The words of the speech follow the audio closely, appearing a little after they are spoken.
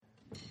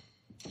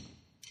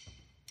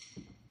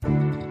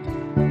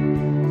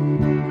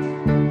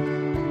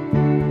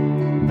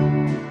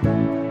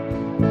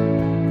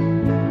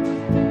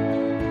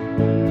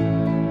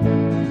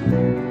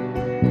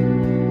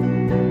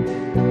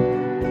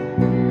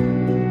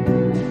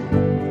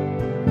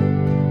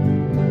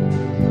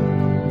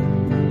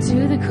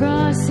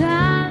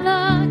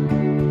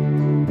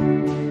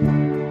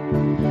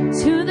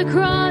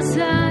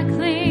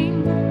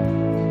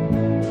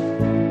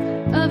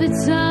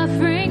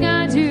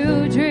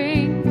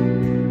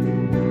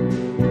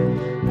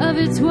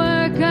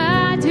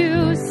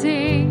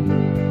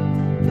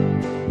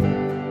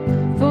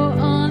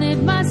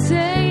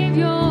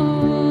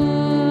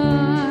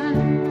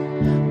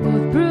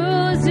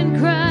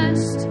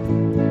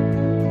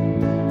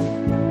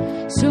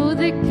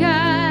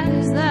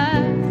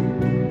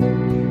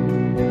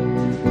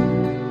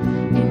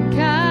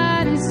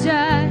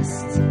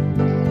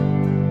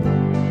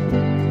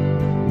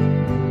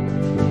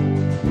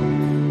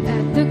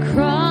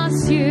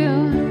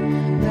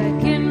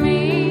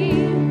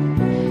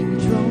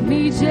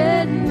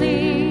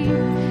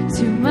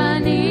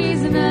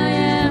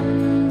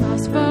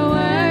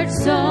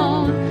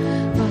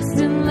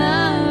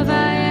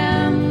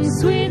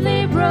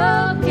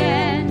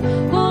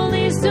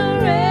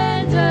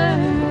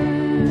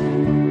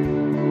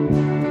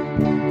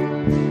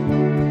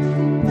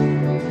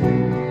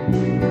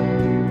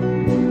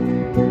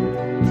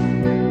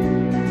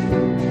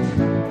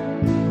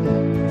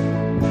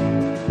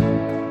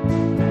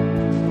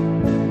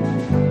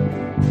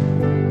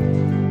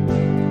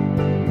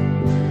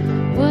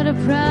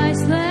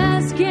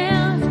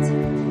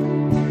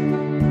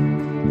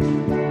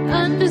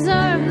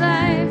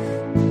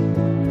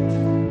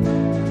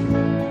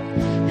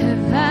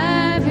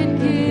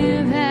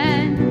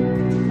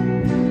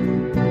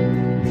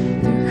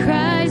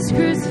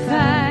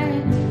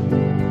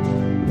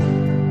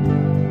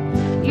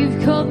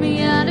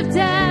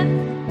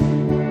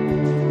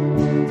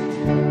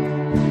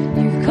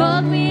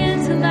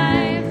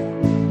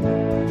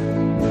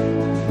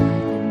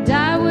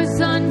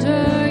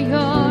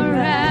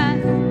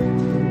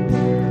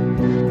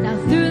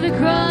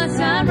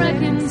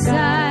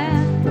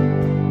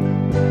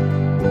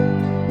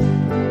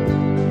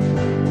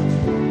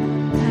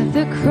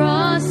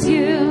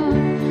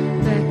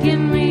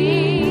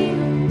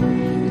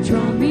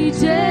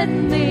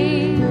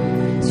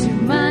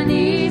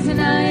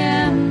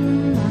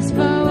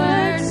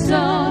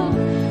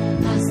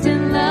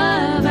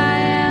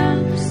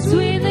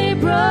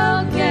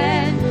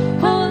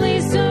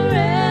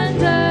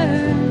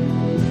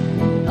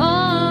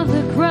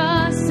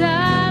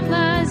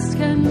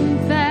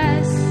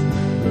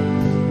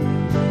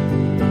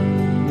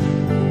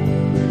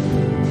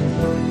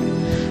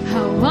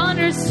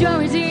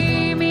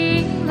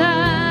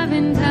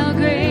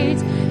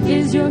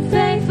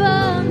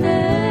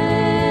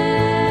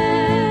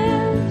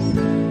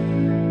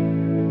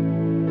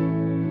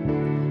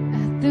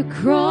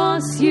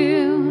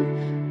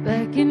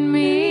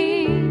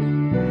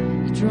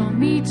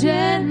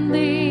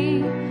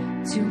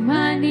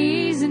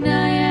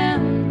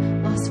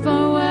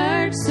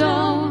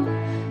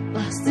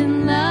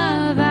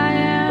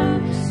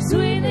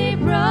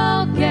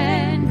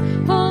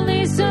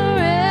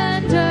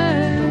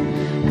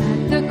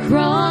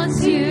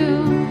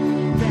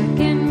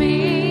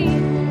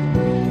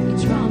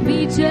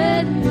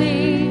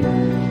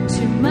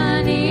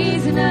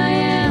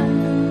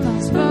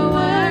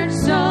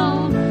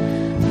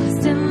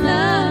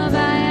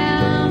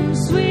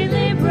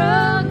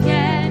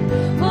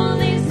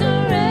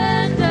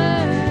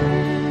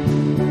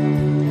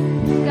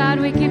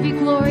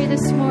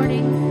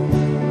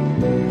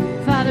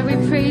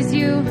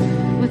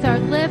with our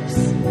lips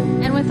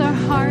and with our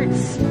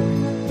hearts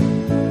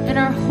and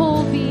our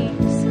whole beings.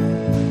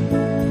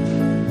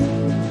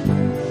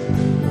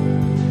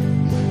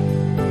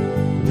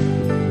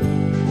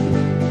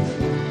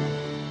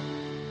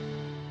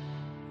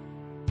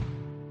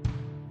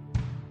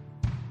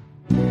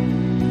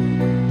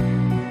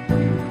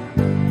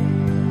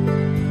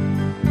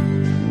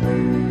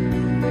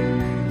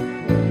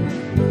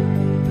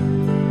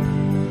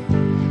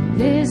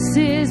 This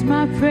is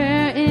my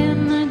prayer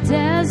in the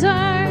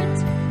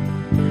desert,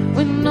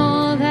 when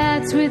all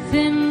that's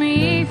within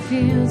me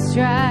feels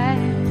dry.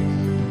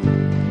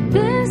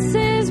 This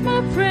is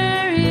my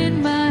prayer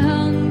in my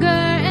hunger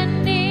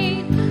and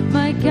need.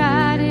 My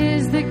God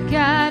is the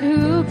God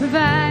who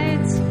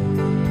provides.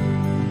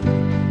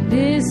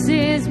 This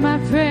is my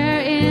prayer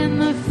in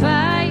the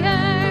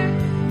fire,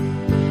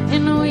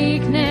 in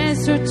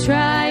weakness or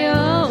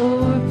trial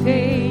or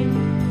pain.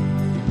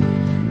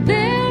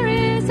 There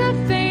is a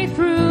faith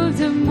proved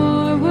of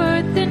more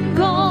worth than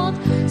gold,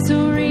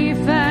 so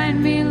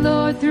refine me,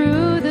 Lord,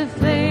 through the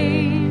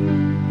flame.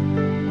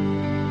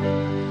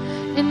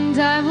 And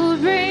I will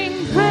bring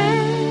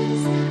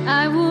praise,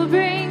 I will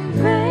bring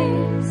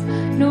praise.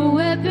 No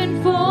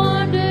weapon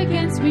formed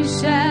against me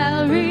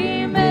shall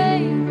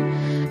remain.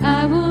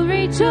 I will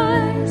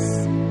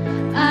rejoice,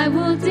 I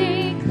will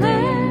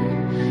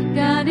declare,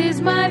 God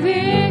is my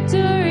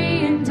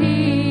victory and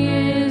He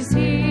is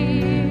here.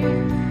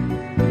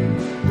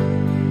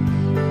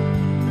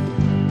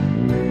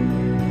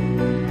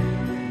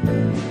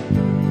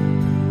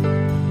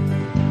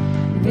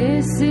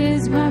 This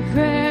is my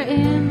prayer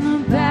in the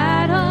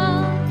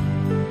battle,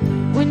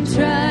 when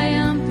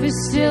triumph is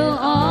still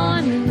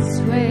on its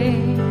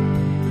way.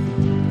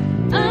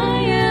 I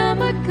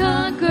am a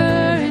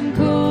conqueror and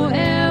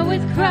co-heir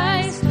with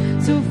Christ,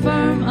 so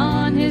firm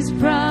on His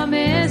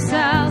promise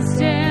I'll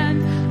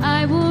stand.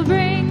 I will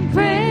bring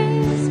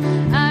praise,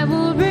 I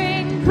will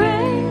bring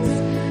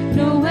praise.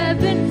 No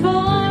weapon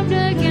formed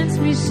against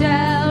me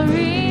shall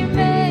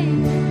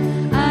remain.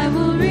 I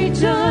will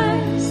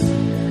rejoice,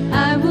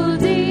 I will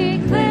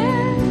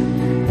declare,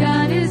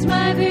 God is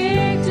my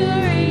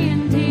victory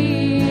and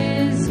He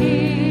is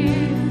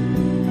here.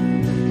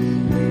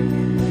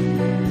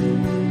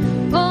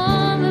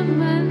 All of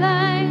my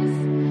life,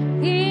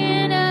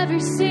 in every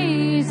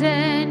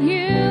season,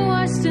 You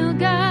are still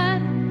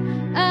God.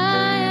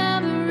 I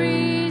have a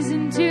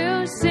reason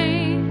to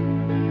sing.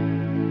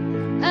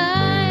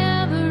 I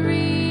have a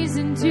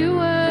reason to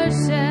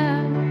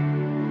worship.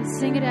 Let's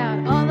sing it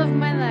out. All of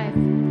my life.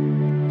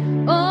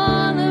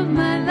 All of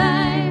my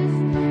life,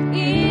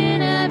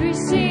 in every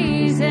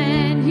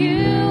season,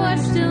 You are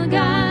still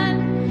God.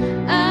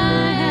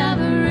 I have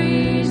a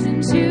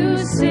reason to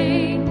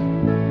sing.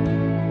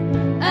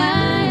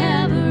 I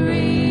have a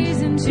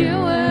reason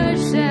to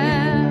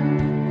worship.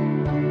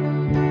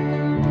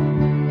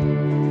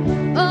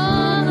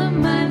 All of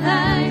my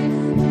life,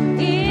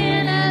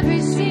 in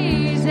every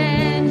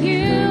season,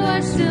 You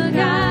are still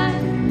God.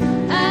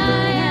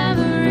 I have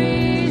a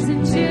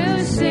reason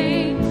to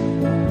sing.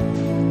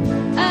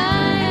 I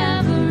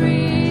have a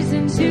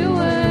reason to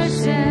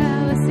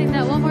worship. Let's sing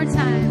that one more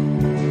time.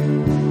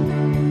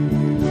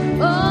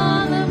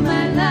 All of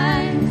my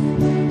life,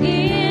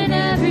 in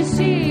every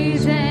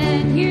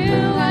season, You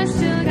are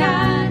still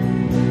God.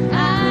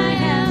 I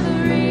have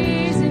a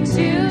reason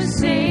to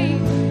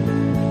sing.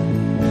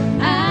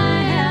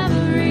 I have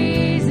a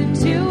reason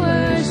to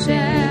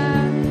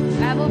worship.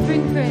 I will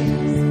bring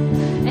praise,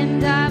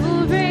 and I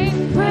will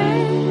bring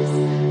praise.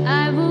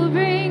 I will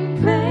bring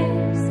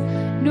praise.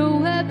 No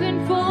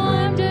weapon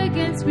formed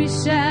against me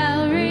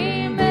shall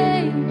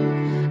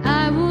remain.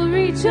 I will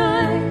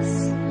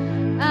rejoice,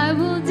 I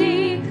will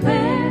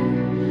declare,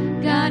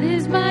 God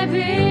is my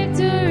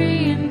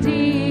victory and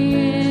He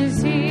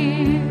is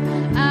here.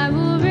 I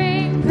will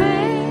bring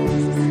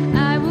praise,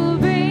 I will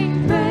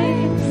bring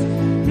praise.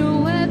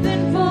 No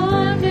weapon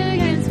formed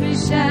against me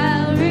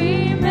shall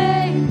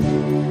remain.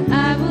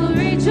 I will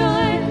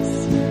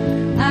rejoice,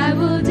 I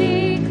will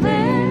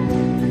declare,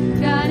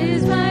 God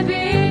is my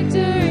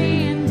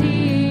victory and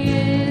He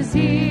is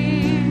here.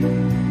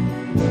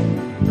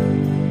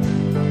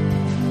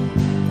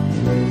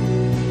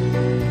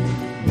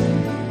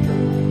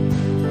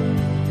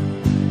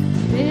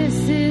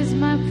 This is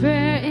my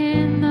prayer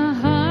in the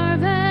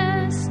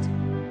harvest,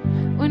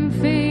 when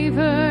favor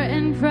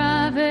and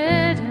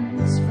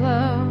providence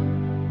flow.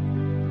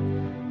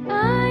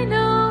 I know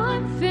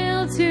I'm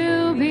filled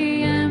to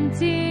be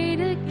emptied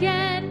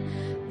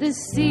again. The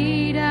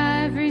seed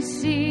I've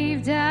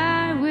received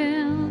I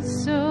will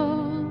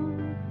sow.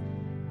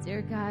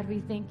 Dear God, we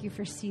thank You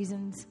for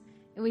seasons,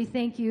 and we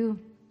thank You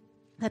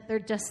that they're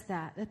just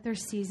that they're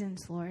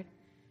seasons, Lord,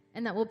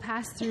 and that we'll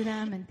pass through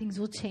them and things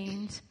will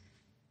change.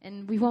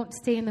 And we won't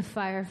stay in the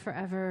fire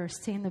forever or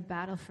stay in the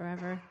battle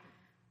forever,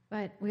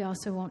 but we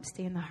also won't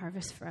stay in the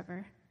harvest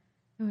forever.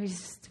 And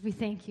we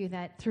thank You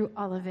that through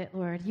all of it,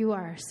 Lord, You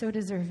are so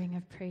deserving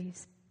of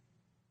praise.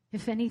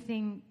 If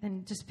anything,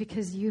 then just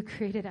because You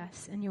created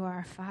us and You are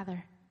our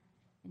Father,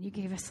 and You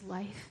gave us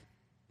life,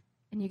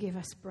 and You gave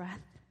us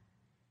breath,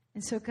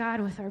 And so,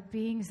 God, with our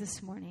beings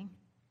this morning,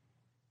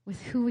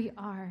 with who we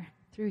are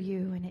through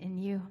you and in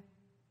you,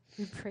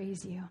 we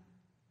praise you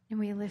and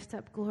we lift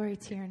up glory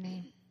to your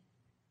name.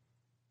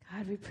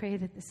 God, we pray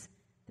that this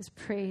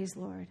praise,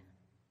 Lord,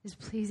 is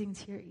pleasing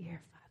to your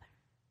ear,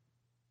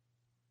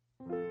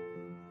 Father.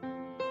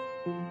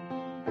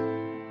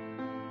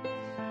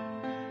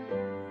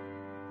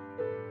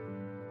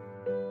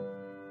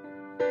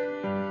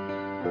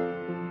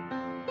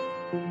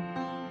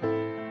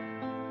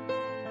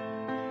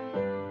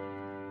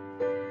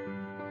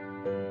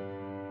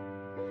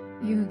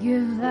 You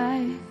give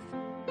life,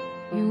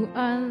 you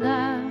are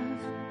love,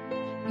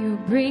 you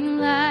bring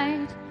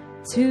light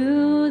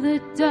to the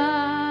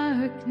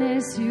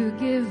darkness, you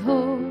give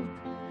hope,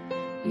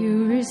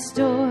 you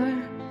restore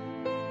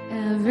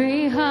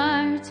every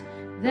heart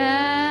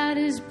that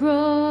is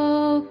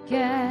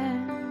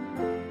broken.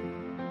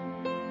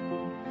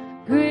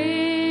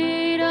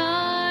 Great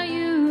are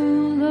you,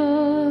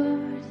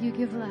 Lord. You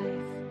give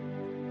life,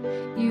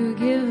 you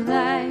give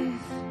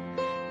life,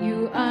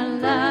 you are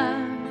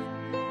love.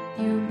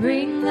 You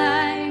bring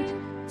light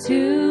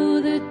to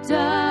the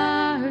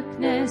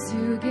darkness.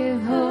 You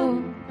give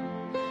hope.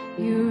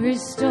 You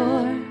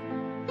restore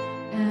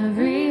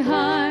every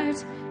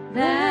heart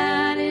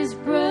that is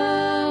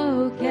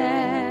broken.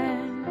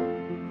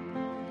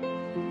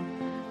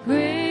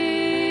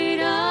 Great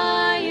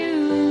are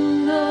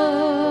you,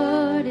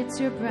 Lord. It's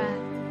your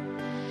breath.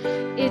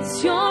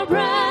 It's your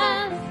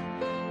breath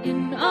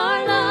in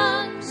our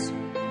lungs.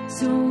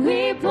 So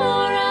we pour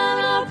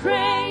out our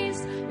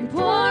praise. We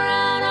pour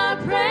out our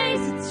praise.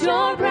 It's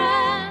your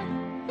breath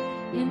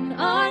in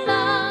our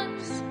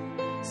lungs.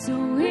 So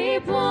we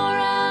pour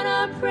out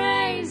our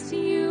praise to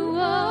you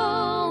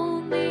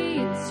only.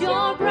 It's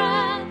your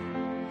breath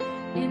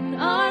in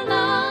our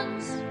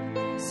lungs.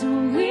 So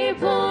we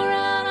pour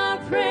out our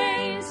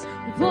praise.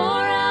 We pour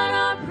out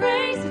our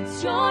praise.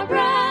 It's your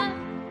breath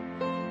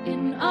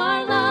in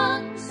our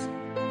lungs.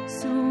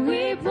 So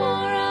we pour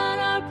out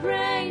our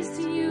praise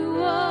to you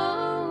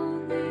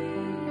only.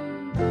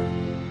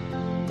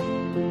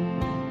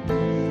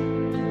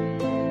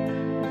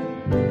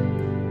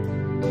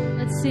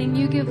 Let's sing.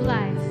 You give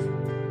life.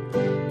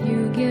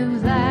 You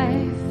give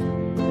life.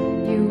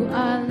 You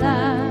are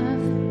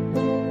love.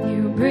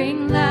 You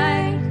bring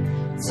light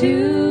to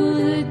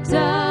the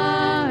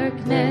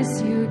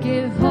darkness. You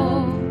give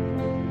hope.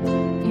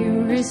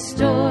 You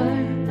restore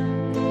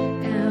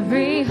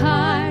every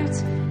heart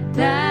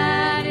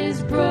that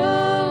is broken.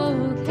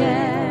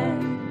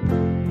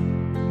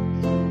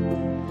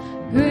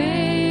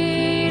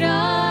 Great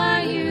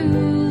are you,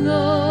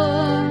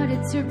 Lord.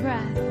 It's your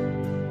breath.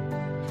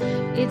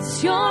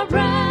 It's your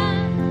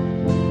breath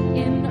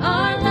in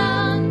our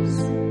lungs.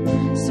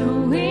 So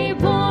we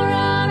pour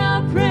out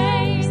our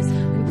praise.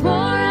 We pour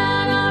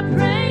out our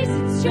praise.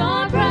 It's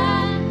your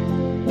breath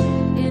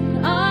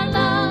in our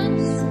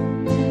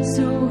lungs.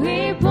 So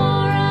we pour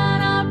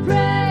out our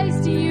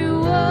praise to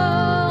you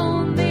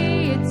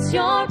only. It's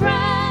your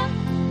breath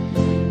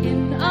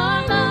in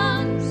our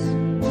lungs.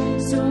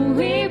 So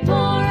we pour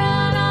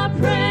out our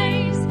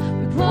praise.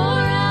 We pour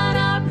out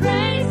our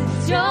praise.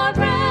 It's your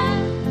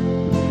breath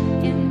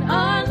in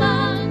our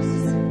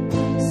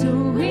lungs. So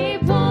we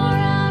pour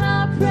out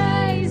our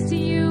praise to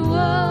you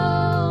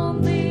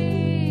only.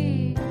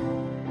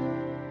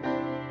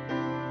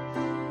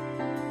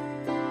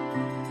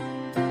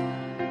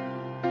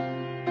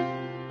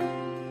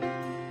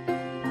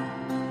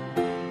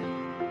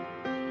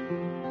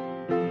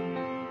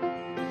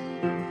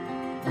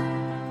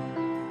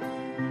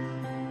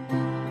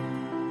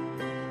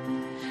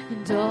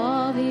 And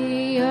all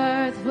the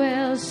earth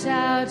will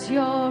shout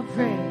your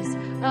praise.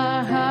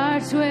 Our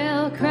hearts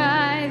will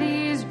cry,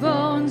 these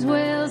bones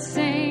will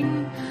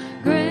sing.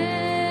 Great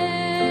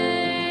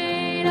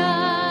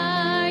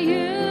are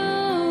you,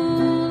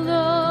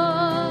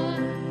 Lord.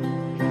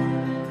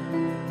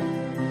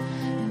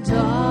 And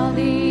all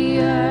the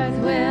earth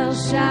will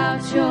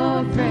shout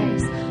your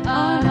praise.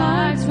 Our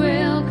hearts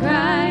will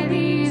cry,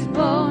 these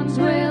bones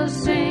will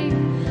sing.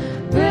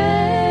 Great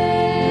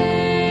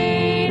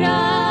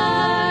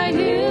are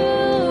you,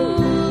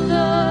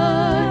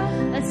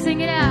 Lord. Let's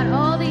sing it out,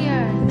 all the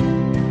earth.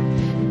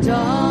 And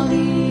all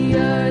the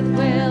earth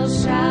will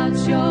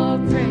shout your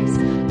praise.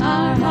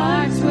 Our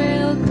hearts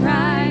will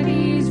cry,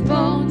 these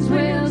bones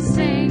will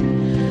sing.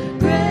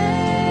 Great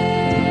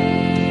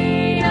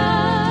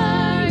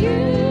are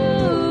you,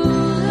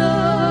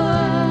 Lord.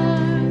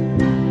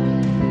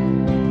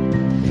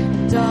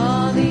 And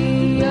all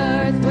the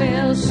earth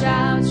will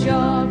shout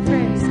your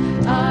praise.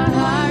 Our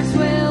hearts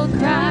will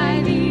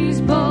cry,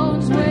 these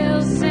bones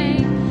will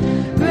sing.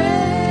 Great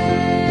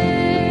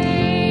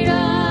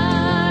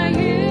are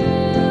you,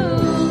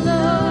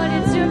 Lord.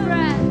 It's your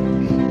breath.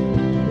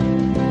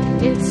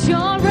 It's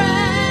your breath.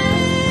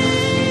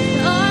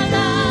 Our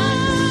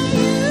lives.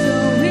 So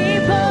we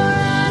pour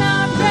out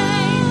our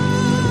praise.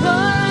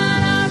 Pour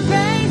out our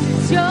praise.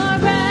 It's your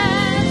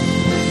breath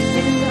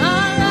in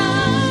our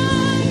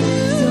lives.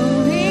 So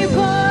we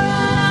pour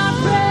out our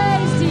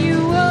praise to you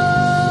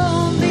only.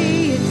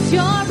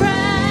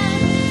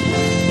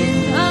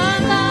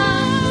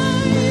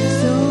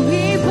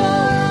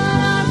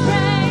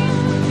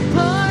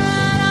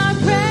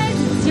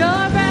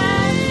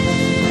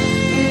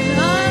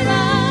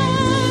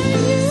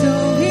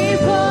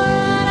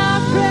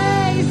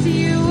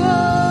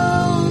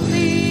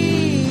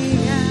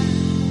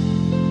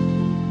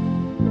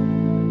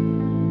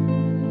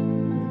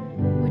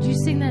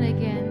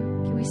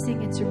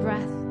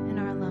 breath in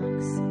our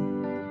lungs.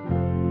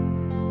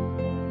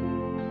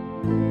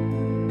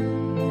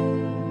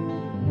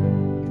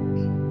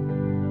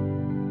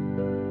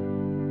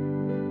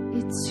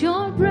 It's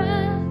your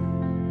breath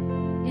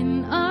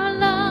in our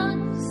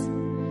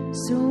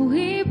lungs, so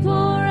we pour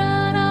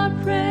out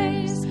our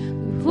praise.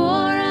 We pour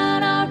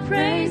out our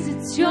praise.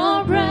 It's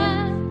your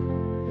breath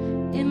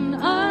in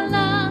our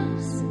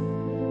lungs,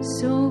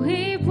 so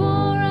we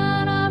pour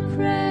out our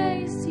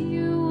praise to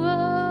you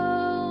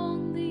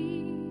only.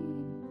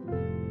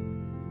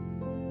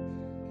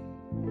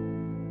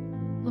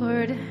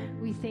 Lord,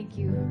 we thank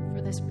you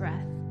for this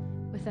breath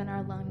within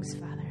our lungs,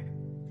 Father.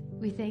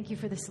 We thank you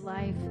for this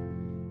life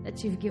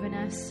that you've given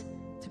us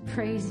to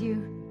praise you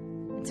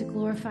and to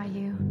glorify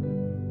you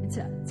and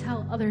to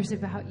tell others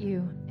about you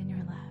and your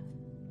love.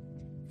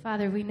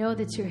 Father, we know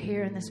that you're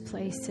here in this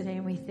place today,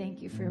 and we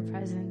thank you for your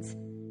presence.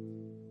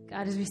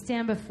 God, as we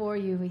stand before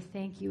you, we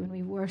thank you and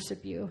we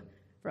worship you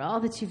for all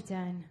that you've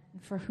done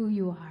and for who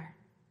you are.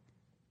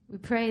 We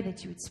pray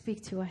that you would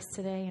speak to us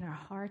today in our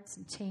hearts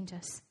and change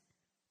us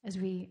as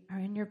we are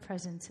in your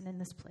presence and in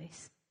this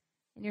place.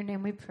 In your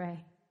name we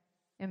pray.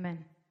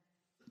 Amen.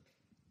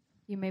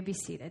 You may be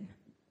seated.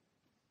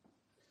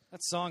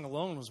 That song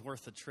alone was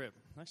worth the trip.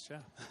 Nice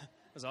job.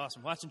 That was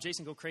awesome. Watching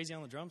Jason go crazy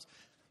on the drums.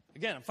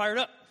 Again, I'm fired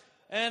up.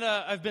 And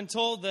I've been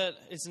told that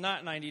it's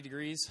not 90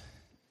 degrees.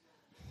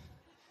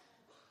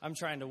 I'm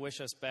trying to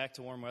wish us back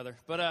to warm weather.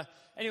 But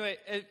anyway,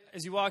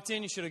 as you walked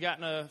in, you should have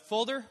gotten a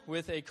folder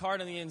with a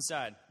card on the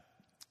inside.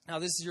 Now,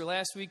 this is your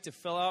last week to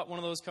fill out one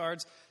of those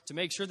cards to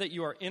make sure that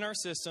you are in our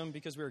system,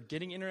 because we're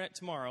getting internet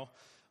tomorrow,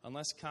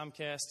 unless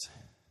Comcast,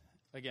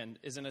 again,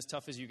 isn't as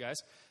tough as you guys,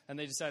 and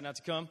they decide not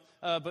to come.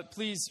 But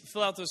please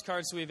fill out those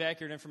cards so we have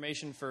accurate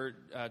information for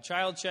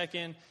child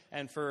check-in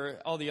and for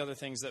all the other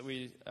things that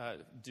we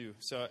do.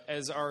 So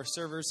as our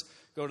servers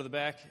go to the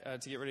back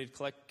to get ready to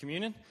collect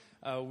communion,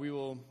 we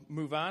will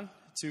move on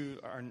to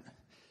our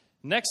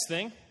next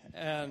thing,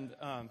 and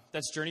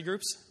that's Journey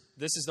Groups.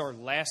 This is our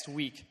last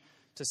week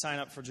to sign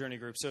up for Journey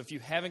Groups. So if you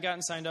haven't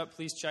gotten signed up,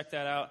 please check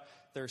that out.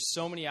 There's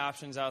so many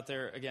options out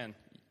there. Again,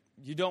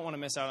 you don't want to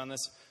miss out on this.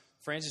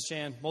 Francis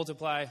Chan,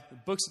 Multiply,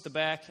 books at the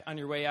back on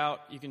your way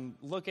out. You can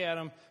look at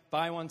them,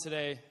 buy one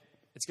today.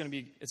 It's gonna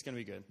be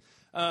good.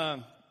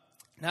 Now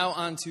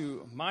on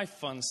to my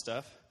fun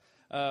stuff.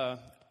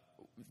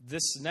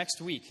 This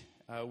next week,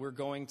 we're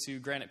going to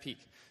Granite Peak.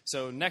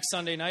 So next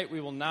Sunday night, we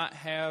will not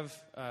have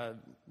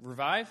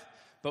Revive,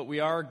 but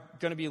we are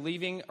going to be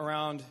leaving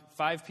around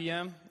 5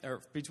 p.m., or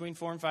between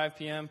 4 and 5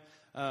 p.m.,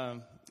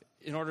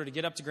 in order to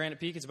get up to Granite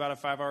Peak. It's about a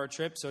 5-hour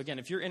trip. So again,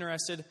 if you're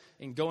interested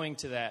in going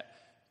to that,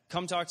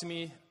 come talk to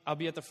me. I'll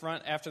be at the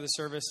front after the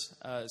service,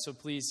 so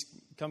please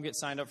come get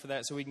signed up for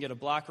that so we can get a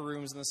block of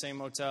rooms in the same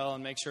hotel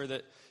and make sure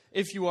that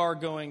if you are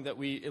going, that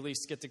we at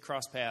least get to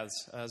cross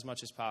paths as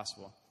much as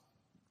possible.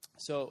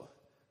 So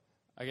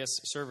I guess,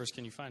 servers,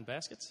 can you find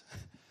baskets?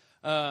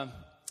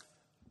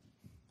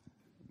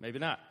 Maybe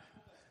not.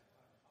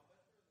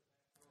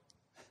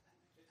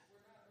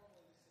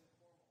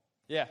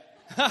 Yeah.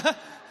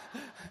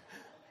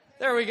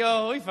 There we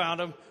go. We found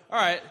them. All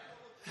right.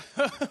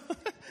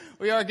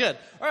 We are good.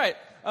 All right.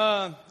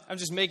 I'm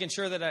just making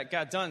sure that I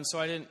got done so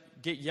I didn't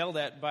get yelled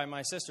at by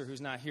my sister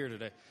who's not here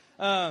today.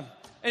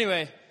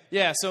 Anyway,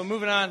 yeah, so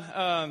moving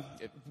on.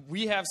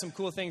 We have some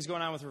cool things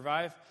going on with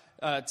Revive.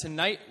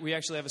 Tonight, we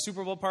actually have a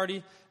Super Bowl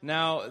party.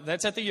 Now,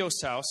 that's at the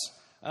Yost House,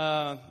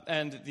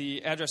 and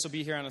the address will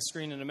be here on the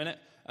screen in a minute.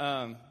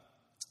 I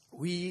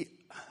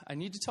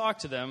need to talk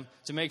to them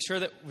to make sure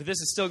that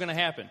this is still going to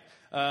happen.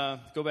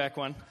 Go back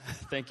one.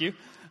 Thank you.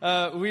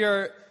 We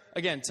are,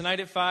 again, tonight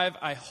at 5.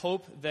 I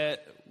hope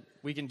that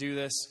we can do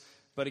this.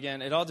 But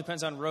again, it all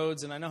depends on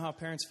roads, and I know how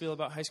parents feel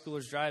about high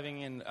schoolers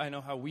driving, and I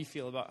know how we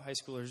feel about high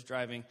schoolers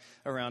driving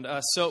around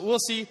us. So we'll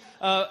see.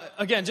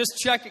 Again, just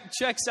check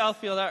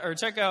Southfield out, or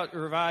check out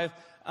Revive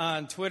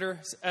on Twitter,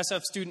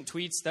 SF Student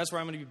Tweets. That's where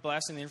I'm going to be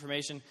blasting the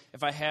information.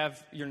 If I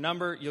have your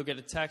number, you'll get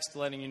a text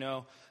letting you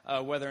know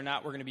whether or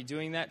not we're going to be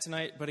doing that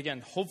tonight. But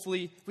again,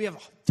 hopefully, we have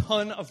a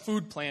ton of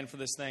food planned for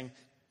this thing.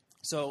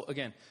 So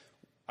again,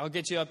 I'll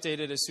get you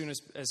updated as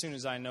soon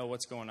as I know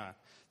what's going on.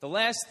 The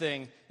last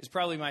thing is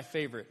probably my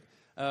favorite.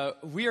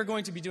 We are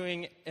going to be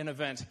doing an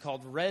event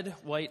called Red,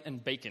 White,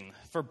 and Bacon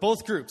for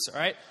both groups, all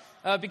right?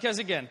 Because,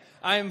 again,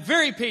 I am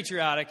very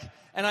patriotic,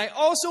 and I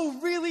also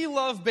really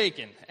love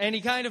bacon.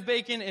 Any kind of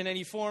bacon in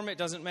any form, it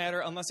doesn't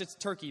matter, unless it's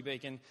turkey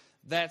bacon.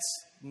 That's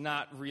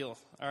not real,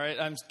 all right?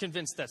 I'm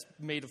convinced that's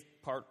made of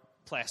part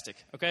plastic,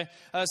 okay?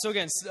 So,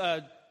 again,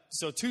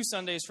 so 2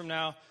 Sundays from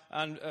now,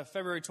 on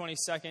February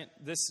 22nd,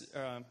 this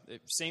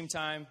same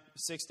time,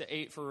 6 to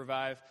 8 for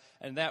Revive,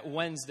 and that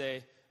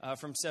Wednesday,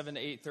 from 7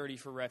 to 8:30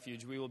 for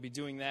Refuge. We will be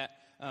doing that,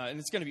 and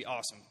it's going to be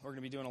awesome. We're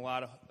going to be doing a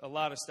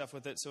lot of stuff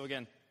with it. So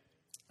again,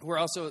 we're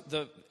also,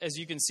 as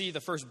you can see,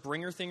 the first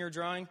Bringer Thinger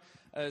drawing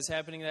is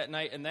happening that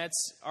night, and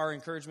that's our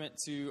encouragement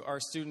to our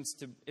students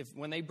to,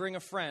 when they bring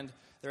a friend,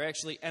 they're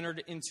actually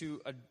entered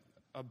into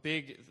a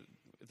big,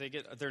 they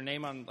get their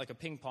name on like a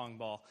ping pong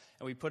ball,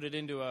 and we put it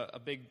into a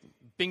big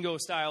bingo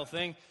style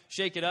thing,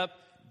 shake it up,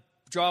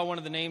 draw one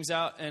of the names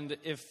out, and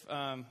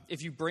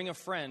if you bring a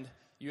friend,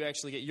 you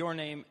actually get your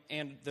name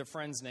and their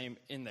friend's name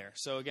in there.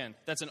 So again,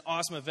 that's an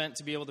awesome event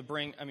to be able to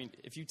bring. I mean,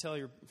 if you tell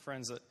your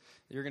friends that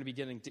you're going to be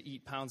getting to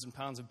eat pounds and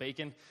pounds of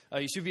bacon,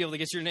 you should be able to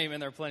get your name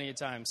in there plenty of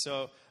times.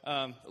 So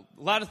a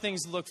lot of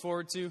things to look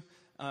forward to.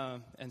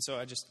 And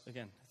so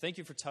again, thank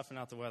you for toughing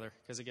out the weather,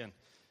 because again,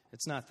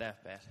 it's not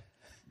that bad.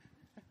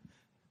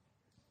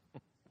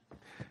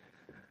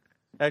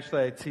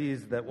 Actually, I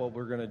teased that what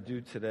we're going to do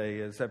today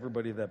is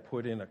everybody that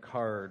put in a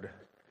card,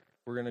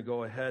 we're going to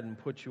go ahead and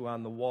put you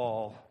on the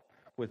wall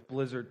with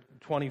Blizzard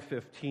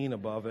 2015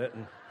 above it.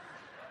 And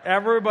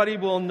everybody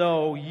will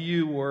know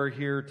you were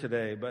here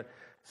today. But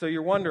so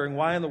you're wondering,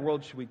 why in the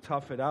world should we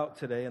tough it out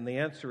today? And the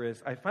answer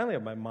is, I finally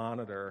have my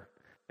monitor,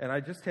 and I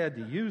just had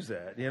to use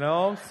it,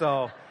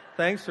 So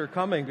thanks for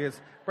coming.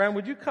 Because, Brian,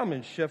 would you come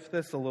and shift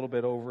this a little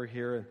bit over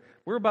here? And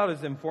we're about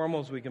as informal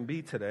as we can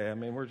be today. I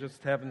mean, we're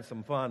just having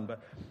some fun.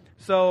 But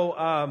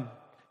so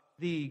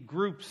the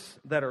groups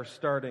that are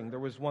starting, there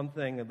was one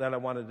thing that I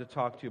wanted to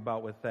talk to you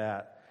about with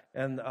that.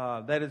 And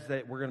that is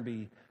that we're going to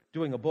be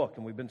doing a book,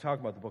 and we've been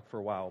talking about the book for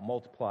a while,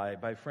 Multiply,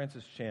 by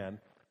Francis Chan.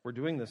 We're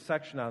doing this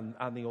section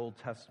on the Old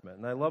Testament.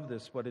 And I love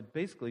this. What it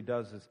basically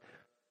does is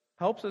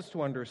helps us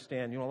to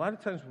understand, a lot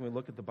of times when we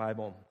look at the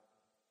Bible,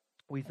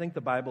 we think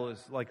the Bible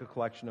is like a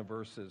collection of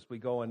verses. We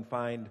go and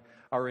find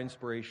our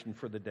inspiration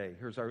for the day.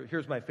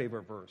 Here's my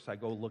favorite verse. I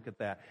go look at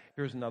that.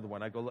 Here's another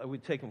one. We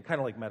take them kind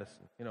of like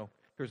medicine.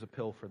 Here's a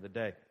pill for the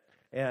day.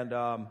 And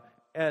the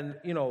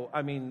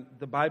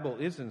Bible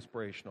is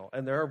inspirational,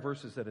 and there are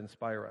verses that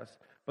inspire us.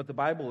 But the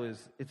Bible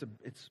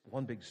it's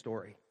one big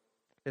story.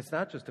 It's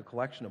not just a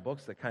collection of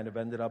books that kind of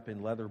ended up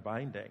in leather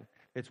binding.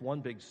 It's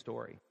one big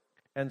story.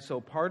 And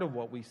so part of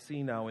what we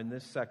see now in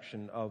this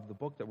section of the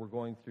book that we're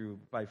going through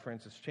by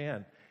Francis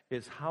Chan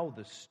is how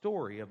the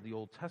story of the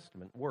Old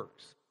Testament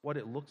works, what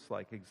it looks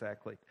like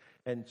exactly.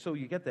 And so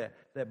you get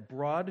that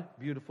broad,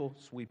 beautiful,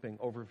 sweeping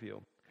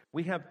overview.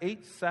 We have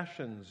 8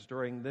 sessions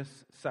during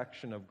this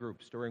section of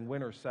groups, during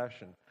winter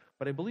session,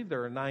 but I believe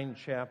there are 9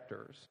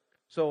 chapters.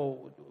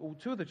 So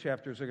 2 of the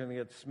chapters are going to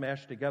get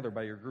smashed together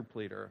by your group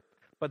leader.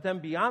 But then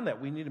beyond that,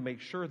 we need to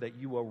make sure that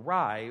you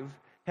arrive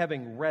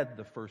having read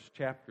the first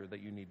chapter that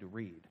you need to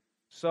read.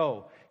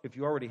 So if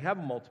you already have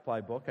a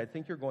Multiply book, I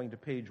think you're going to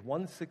page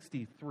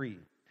 163.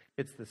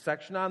 It's the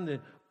section on the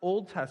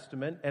Old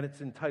Testament, and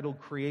it's entitled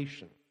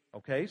Creation.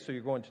 Okay, so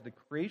you're going to the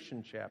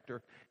creation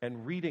chapter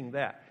and reading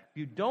that. If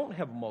you don't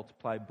have a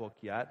Multiply book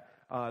yet,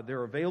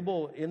 they're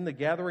available in the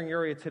gathering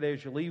area today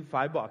as you leave,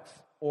 $5,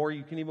 or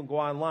you can even go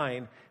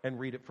online and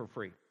read it for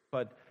free.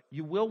 But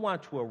you will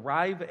want to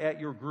arrive at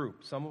your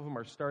group. Some of them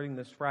are starting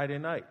this Friday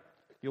night.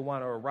 You'll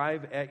want to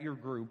arrive at your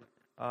group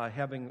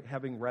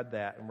having read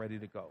that and ready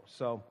to go.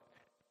 So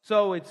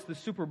it's the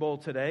Super Bowl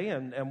today,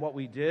 and what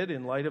we did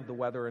in light of the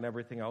weather and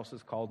everything else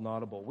is called an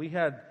audible. We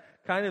had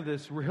kind of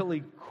this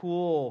really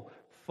cool,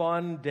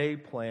 fun day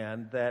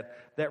plan that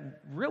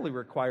really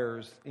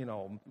requires,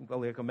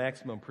 like a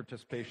maximum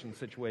participation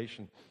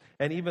situation.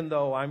 And even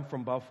though I'm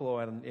from Buffalo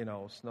and,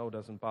 snow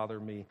doesn't bother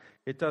me,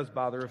 it does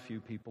bother a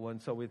few people.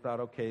 And so we thought,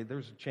 okay,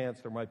 there's a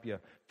chance there might be a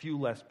few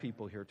less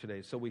people here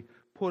today. So we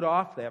put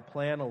off that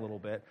plan a little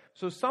bit.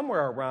 So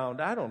somewhere around,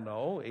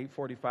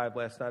 8:45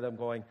 last night, I'm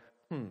going,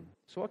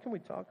 so what can we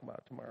talk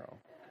about tomorrow?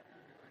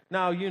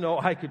 Now,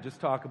 I could just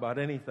talk about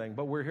anything,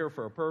 but we're here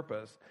for a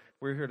purpose.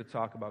 We're here to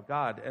talk about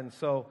God. And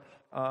so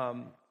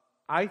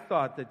I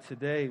thought that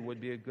today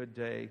would be a good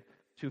day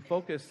to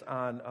focus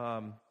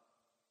on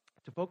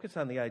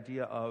the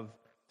idea of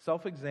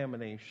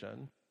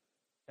self-examination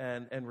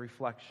and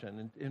reflection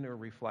and inner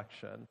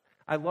reflection.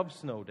 I love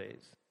snow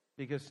days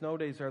because snow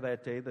days are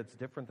that day that's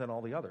different than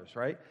all the others,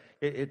 right?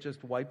 It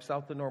just wipes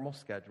out the normal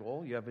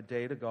schedule. You have a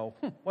day to go,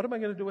 what am I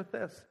going to do with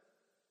this?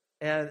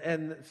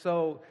 And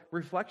so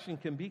reflection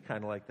can be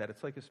kind of like that.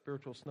 It's like a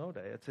spiritual snow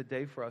day. It's a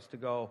day for us to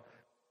go,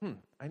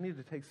 I need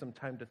to take some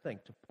time to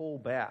think, to pull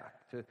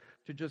back, to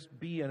just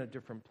be in a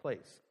different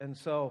place. And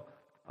so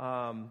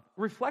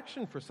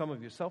reflection for some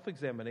of you,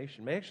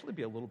 self-examination, may actually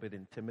be a little bit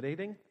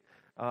intimidating.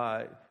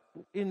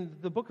 In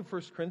the book of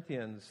 1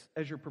 Corinthians,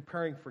 as you're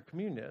preparing for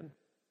communion,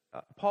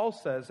 Paul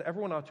says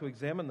everyone ought to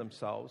examine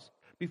themselves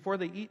before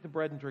they eat the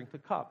bread and drink the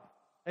cup.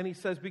 And he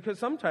says, because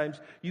sometimes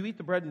you eat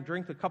the bread and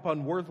drink the cup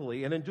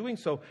unworthily, and in doing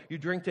so, you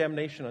drink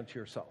damnation unto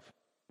yourself.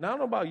 Now, I don't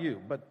know about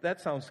you, but that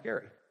sounds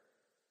scary,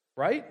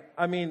 right?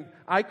 I mean,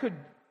 I could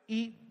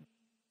eat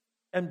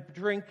and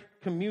drink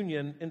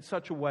communion in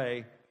such a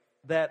way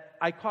that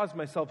I cause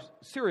myself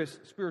serious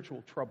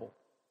spiritual trouble.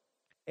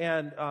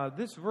 And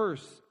this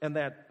verse and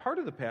that part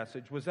of the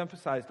passage was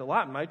emphasized a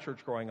lot in my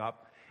church growing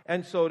up.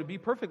 And so to be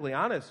perfectly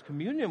honest,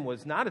 communion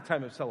was not a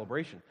time of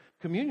celebration.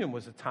 Communion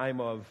was a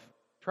time of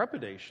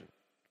trepidation.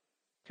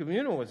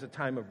 Communion was a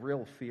time of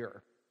real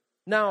fear.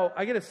 Now,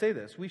 I got to say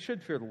this, we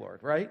should fear the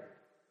Lord, right?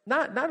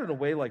 Not in a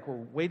way like we're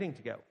waiting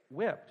to get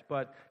whipped,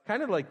 but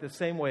kind of like the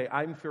same way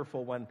I'm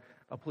fearful when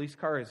a police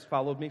car has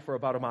followed me for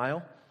about a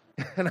mile.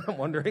 And I'm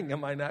wondering,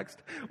 am I next?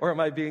 Or am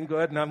I being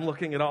good? And I'm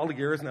looking at all the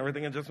gears and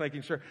everything and just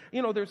making sure.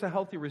 There's a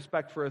healthy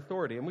respect for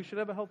authority, and we should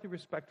have a healthy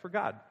respect for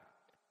God.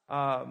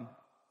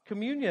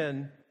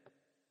 Communion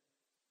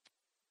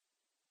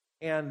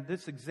and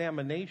this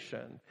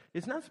examination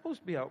is not supposed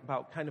to be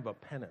about kind of a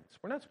penance.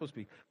 We're not supposed to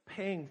be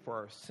paying for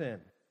our sin.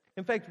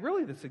 In fact,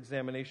 really, this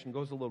examination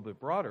goes a little bit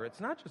broader. It's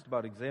not just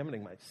about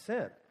examining my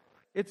sin.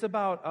 It's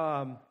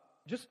about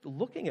just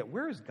looking at,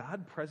 where is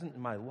God present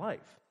in my life?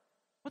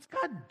 What's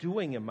God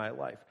doing in my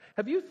life?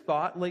 Have you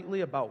thought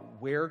lately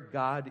about where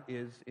God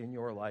is in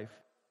your life?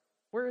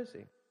 Where is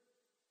he?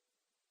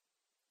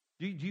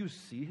 Do you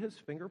see his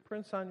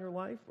fingerprints on your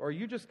life? Or are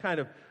you just kind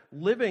of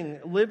living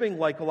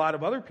like a lot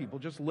of other people,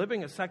 just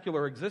living a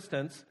secular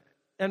existence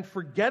and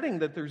forgetting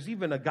that there's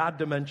even a God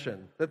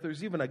dimension, that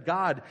there's even a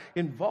God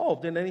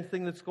involved in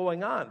anything that's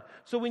going on?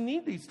 So we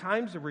need these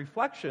times of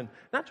reflection,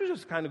 not to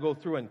just kind of go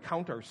through and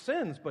count our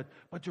sins, but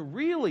to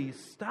really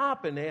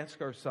stop and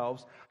ask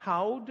ourselves,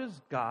 how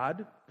does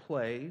God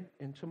play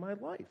into my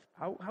life?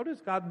 How does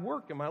God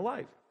work in my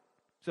life?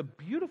 It's a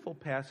beautiful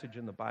passage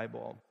in the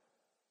Bible.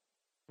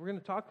 We're going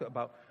to talk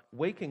about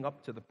waking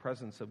up to the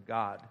presence of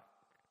God.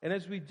 And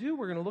as we do,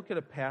 we're going to look at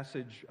a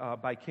passage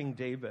by King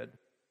David.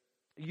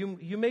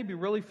 You may be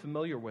really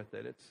familiar with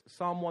it. It's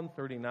Psalm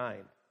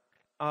 139.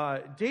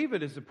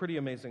 David is a pretty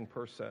amazing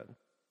person.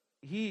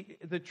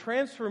 The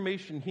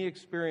transformation he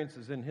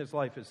experiences in his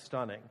life is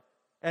stunning.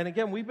 And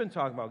again, we've been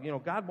talking about,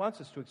 God wants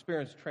us to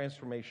experience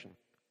transformation.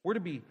 We're to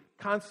be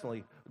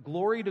constantly,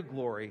 glory to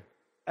glory,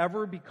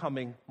 ever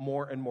becoming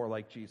more and more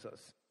like Jesus.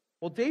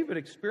 Well, David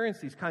experienced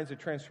these kinds of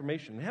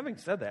transformation. And having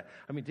said that,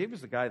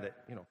 David's the guy that,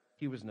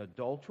 he was an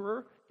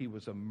adulterer, he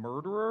was a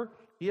murderer,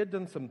 he had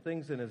done some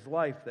things in his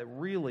life that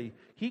really,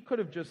 he could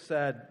have just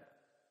said,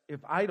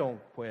 if I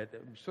don't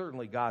quit,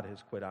 certainly God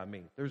has quit on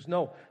me. There's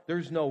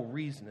no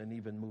reason in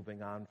even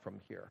moving on from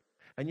here.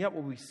 And yet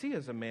what we see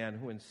is a man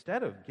who,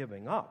 instead of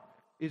giving up,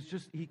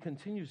 he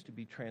continues to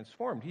be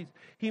transformed.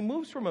 He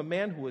moves from a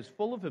man who is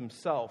full of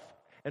himself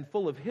and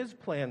full of his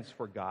plans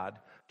for God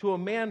to a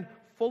man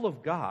full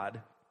of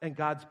God and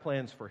God's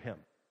plans for him.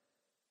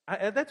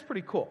 That's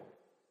pretty cool.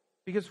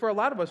 Because for a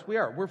lot of us,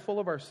 we're full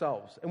of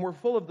ourselves, and we're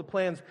full of the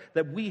plans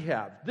that we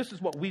have. This is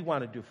what we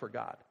want to do for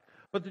God.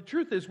 But the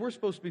truth is, we're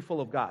supposed to be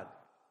full of God,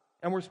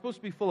 and we're supposed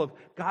to be full of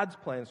God's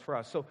plans for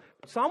us. So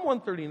Psalm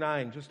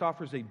 139 just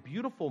offers a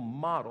beautiful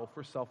model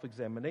for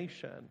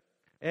self-examination.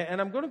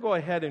 And I'm going to go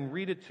ahead and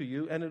read it to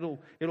you, and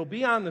it'll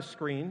be on the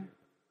screen.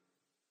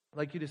 I'd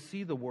like you to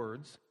see the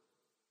words,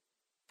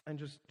 and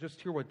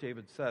just hear what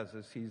David says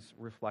as he's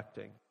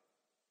reflecting.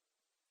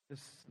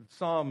 This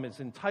psalm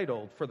is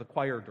entitled, for the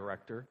choir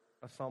director,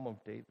 a Psalm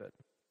of David.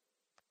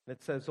 And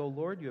it says, "O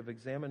Lord, you have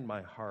examined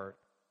my heart.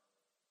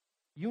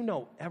 You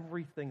know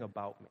everything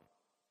about me.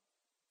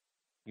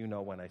 You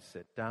know when I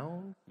sit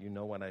down. You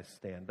know when I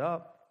stand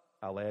up.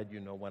 I'll add,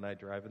 you know when I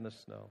drive in the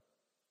snow.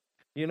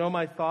 You know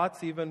my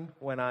thoughts even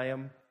when I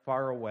am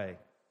far away.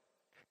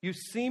 You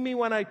see me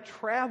when I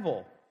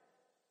travel."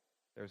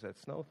 There's that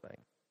snow thing.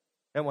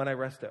 "And when I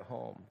rest at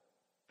home.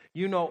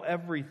 You know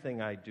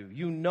everything I do.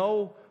 You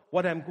know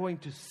what I'm going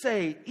to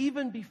say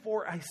even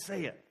before I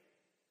say it,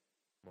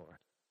 Lord.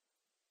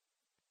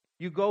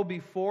 You go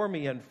before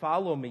me and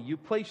follow me. You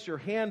place your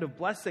hand of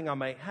blessing on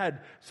my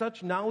head.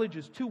 Such knowledge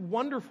is too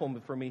wonderful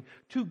for me,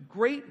 too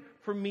great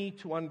for me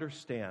to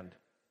understand.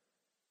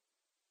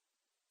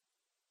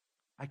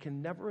 I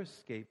can never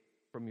escape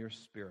from your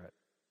spirit.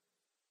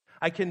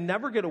 I can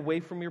never get away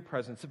from your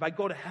presence. If I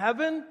go to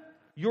heaven,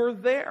 you're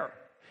there.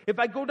 If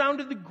I go down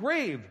to the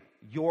grave,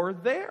 you're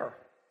there.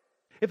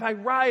 If I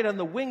ride on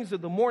the wings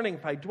of the morning,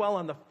 if I dwell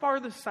on the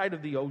farthest side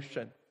of the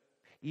ocean,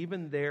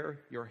 even there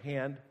your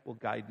hand will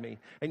guide me,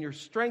 and your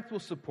strength will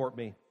support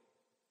me.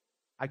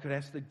 I could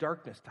ask the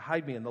darkness to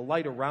hide me and the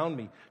light around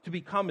me to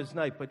become as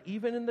night, but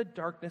even in the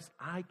darkness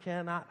I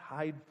cannot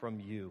hide from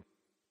you.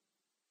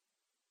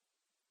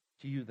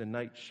 To you the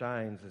night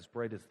shines as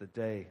bright as the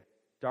day.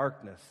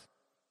 Darkness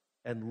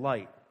and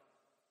light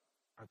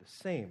are the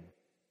same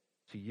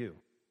to you.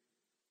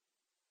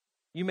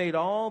 You made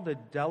all the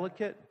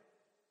delicate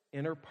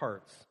inner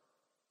parts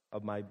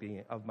of my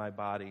being, of my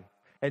body,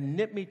 and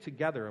knit me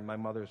together in my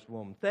mother's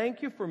womb.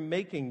 Thank you for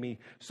making me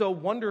so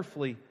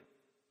wonderfully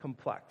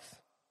complex.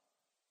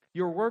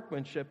 Your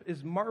workmanship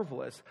is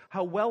marvelous.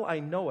 How well I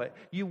know it.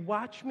 You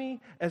watched me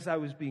as I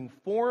was being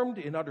formed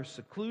in utter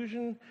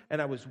seclusion,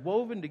 and I was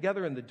woven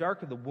together in the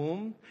dark of the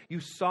womb. You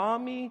saw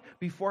me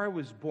before I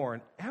was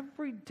born.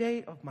 Every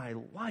day of my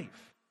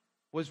life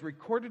was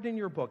recorded in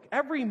your book.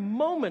 Every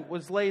moment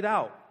was laid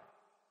out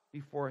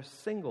before a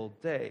single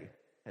day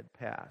had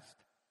passed.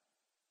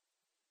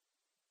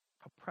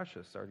 How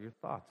precious are your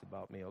thoughts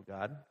about me, O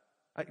God.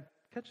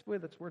 Catch the way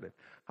that's worded.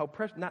 How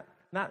precious,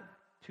 not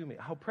to me.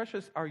 How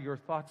precious are your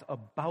thoughts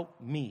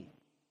about me,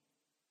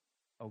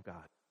 O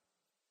God.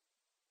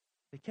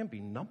 They can't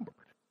be numbered.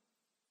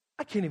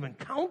 I can't even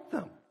count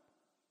them.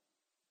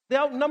 They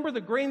outnumber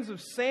the grains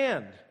of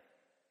sand.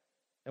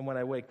 And when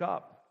I wake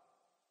up,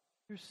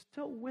 you're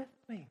still with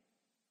me.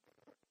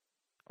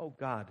 Oh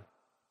God,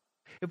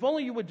 If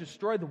only you would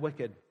destroy the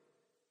wicked.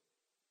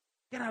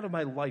 Get out of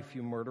my life,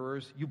 you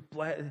murderers.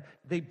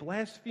 They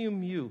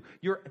blaspheme you.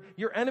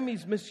 Your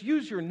enemies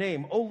misuse your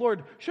name. Oh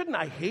Lord, shouldn't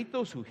I hate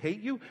those who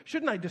hate you?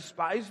 Shouldn't I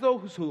despise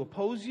those who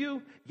oppose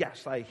you?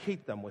 Yes, I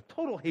hate them with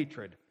total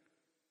hatred,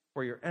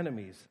 for your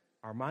enemies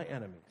are my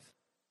enemies.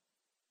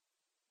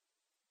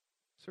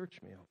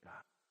 Search me, O God,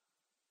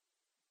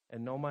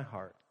 and know my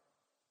heart.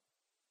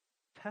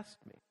 Test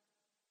me.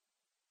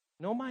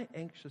 Know my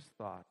anxious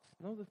thoughts.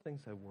 Know the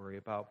things I worry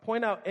about.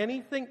 Point out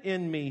anything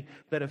in me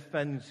that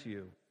offends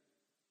you,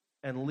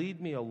 and lead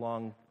me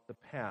along the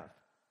path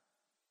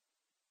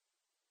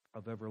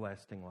of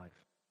everlasting life.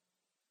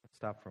 Let's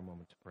stop for a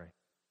moment to pray.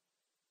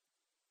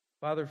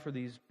 Father, for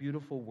these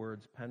beautiful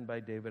words penned by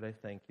David, I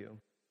thank you.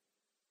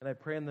 And I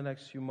pray in the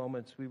next few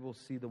moments we will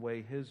see the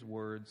way his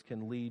words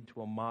can lead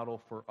to a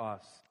model for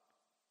us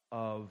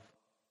of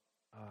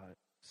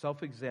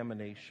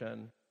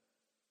self-examination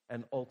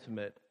and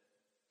ultimate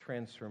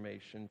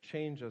transformation.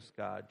 Change us,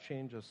 God.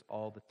 Change us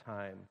all the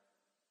time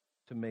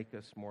to make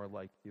us more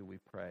like you, we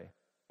pray.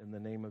 In the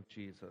name of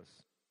Jesus,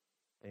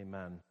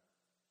 amen.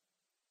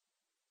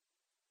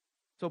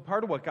 So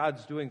part of what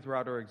God's doing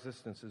throughout our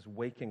existence is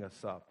waking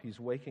us up. He's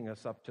waking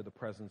us up to the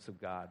presence of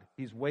God.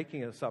 He's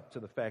waking us up to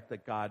the fact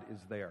that God is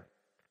there.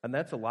 And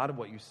that's a lot of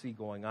what you see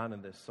going on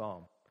in this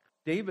psalm.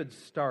 David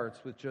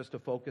starts with just a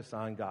focus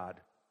on God,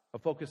 a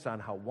focus on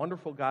how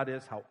wonderful God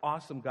is, how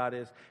awesome God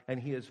is, and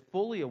he is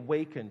fully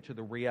awakened to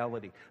the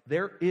reality.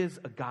 There is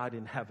a God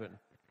in heaven.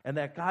 And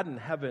that God in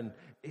heaven,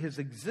 his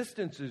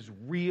existence is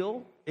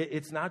real.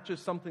 It's not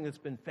just something that's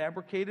been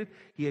fabricated.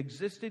 He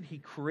existed. He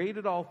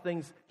created all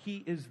things.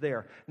 He is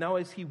there. Now,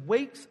 as he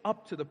wakes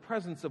up to the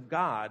presence of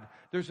God,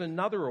 there's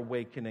another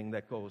awakening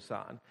that goes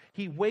on.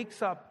 He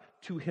wakes up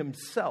to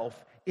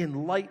himself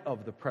in light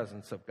of the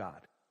presence of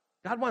God.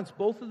 God wants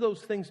both of those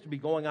things to be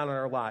going on in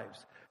our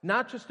lives.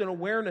 Not just an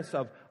awareness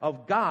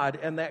of God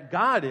and that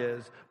God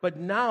is, but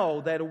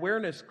now that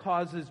awareness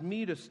causes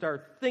me to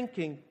start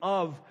thinking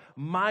of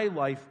my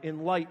life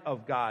in light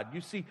of God. You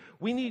see,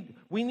 we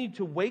need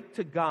to wake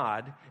to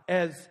God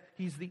as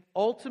he's the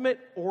ultimate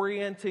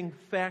orienting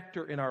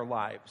factor in our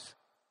lives.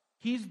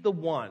 He's the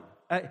one.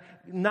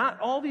 Not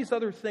all these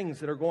other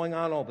things that are going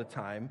on all the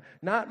time,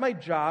 not my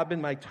job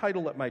and my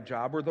title at my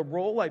job or the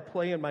role I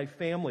play in my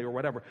family or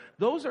whatever.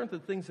 Those aren't the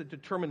things that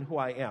determine who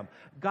I am.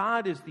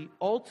 God is the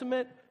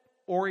ultimate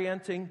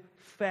orienting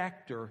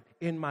factor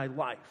in my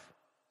life.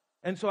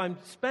 And so I'm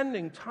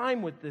spending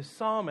time with this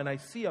psalm, and I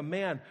see a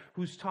man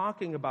who's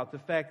talking about the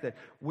fact that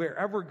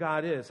wherever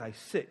God is, I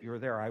sit, you're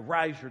there. I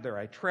rise, you're there.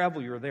 I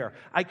travel, you're there.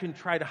 I can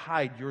try to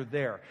hide, you're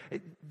there.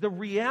 The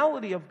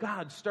reality of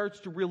God starts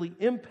to really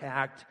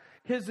impact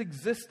his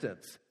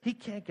existence. He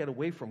can't get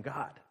away from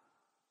God.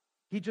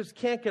 He just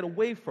can't get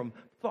away from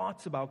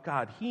thoughts about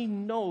God. He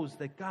knows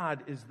that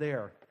God is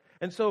there.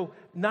 And so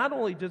not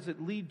only does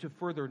it lead to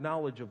further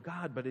knowledge of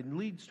God, but it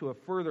leads to a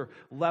further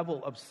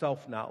level of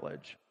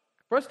self-knowledge.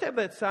 For us to have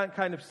that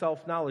kind of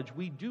self-knowledge,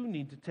 we do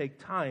need to take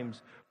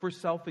times for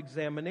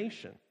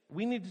self-examination.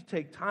 We need to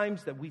take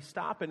times that we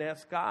stop and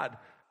ask God,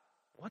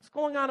 what's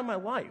going on in my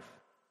life?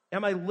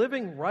 Am I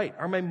living right?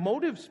 Are my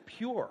motives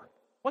pure?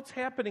 What's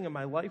happening in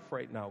my life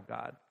right now,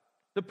 God?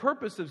 The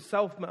purpose of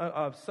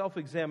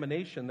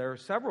self-examination, there are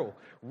several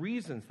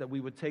reasons that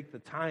we would take the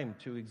time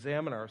to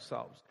examine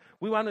ourselves.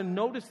 We want to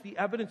notice the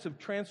evidence of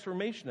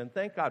transformation and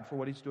thank God for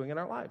what he's doing in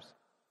our lives.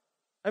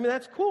 I mean,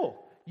 that's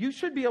cool. You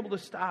should be able to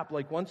stop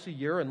like once a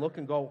year and look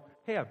and go,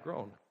 hey, I've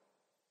grown.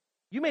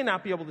 You may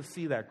not be able to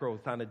see that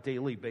growth on a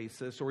daily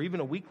basis or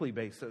even a weekly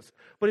basis,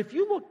 but if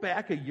you look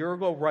back a year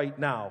ago right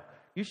now,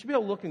 you should be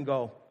able to look and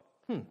go,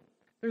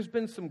 there's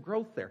been some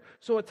growth there.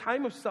 So a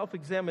time of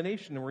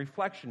self-examination and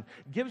reflection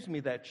gives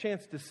me that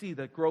chance to see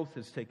that growth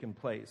has taken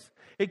place.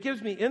 It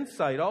gives me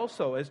insight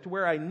also as to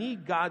where I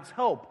need God's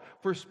help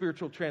for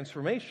spiritual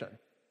transformation.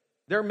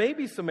 There may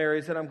be some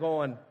areas that I'm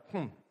going,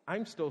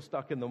 I'm still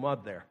stuck in the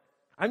mud there.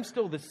 I'm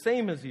still the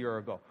same as a year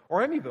ago,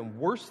 or I'm even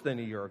worse than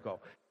a year ago.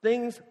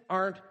 Things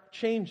aren't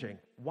changing.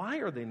 Why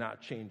are they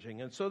not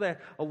changing? And so that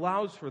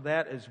allows for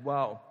that as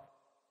well.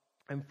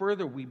 And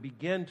further, we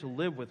begin to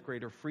live with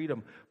greater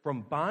freedom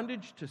from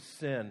bondage to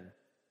sin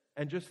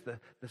and just the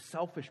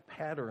selfish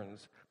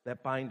patterns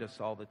that bind us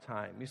all the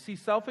time. You see,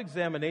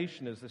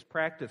 self-examination is this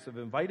practice of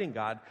inviting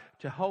God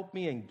to help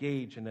me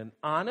engage in an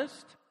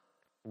honest,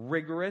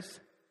 rigorous,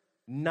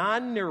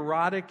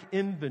 non-neurotic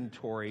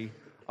inventory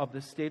of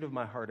the state of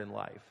my heart and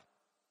life.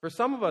 For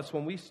some of us,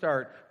 when we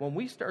start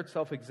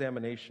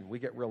self-examination, we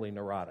get really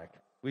neurotic.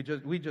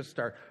 We just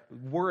start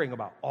worrying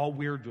about all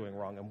we're doing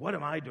wrong and what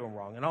am I doing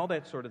wrong and all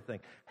that sort of thing.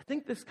 I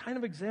think this kind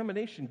of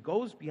examination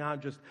goes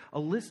beyond just a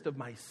list of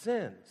my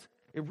sins.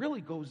 It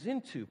really goes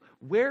into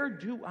where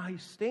do I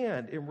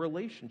stand in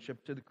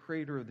relationship to the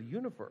creator of the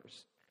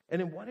universe?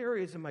 And in what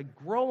areas am I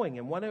growing?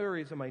 In what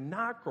areas am I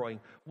not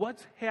growing?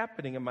 What's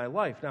happening in my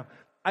life? Now,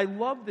 I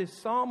love this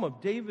Psalm of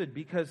David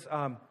because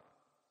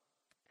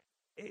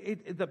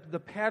the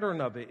pattern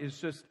of it is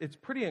just, it's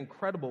pretty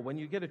incredible when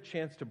you get a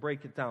chance to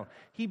break it down.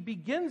 He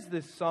begins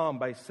this psalm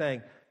by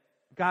saying,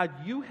 God,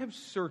 you have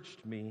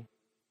searched me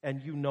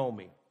and you know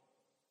me,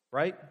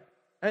 right?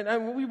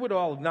 And we would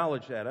all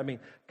acknowledge that. I mean,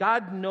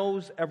 God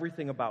knows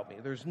everything about me.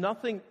 There's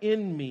nothing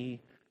in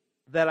me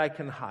that I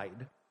can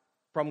hide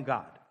from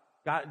God.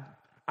 God,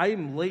 I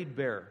am laid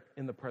bare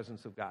in the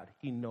presence of God.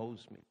 He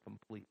knows me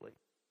completely.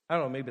 I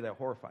don't know, maybe that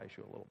horrifies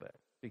you a little bit,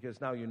 because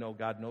now you know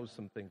God knows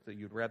some things that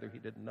you'd rather he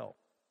didn't know.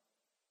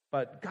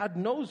 But God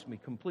knows me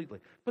completely.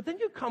 But then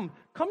you come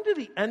to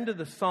the end of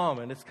the psalm,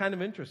 and it's kind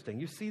of interesting.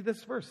 You see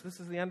this verse. This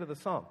is the end of the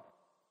psalm.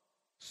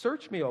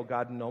 Search me, O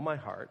God, and know my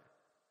heart.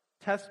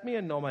 Test me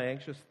and know my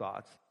anxious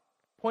thoughts.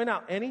 Point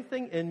out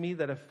anything in me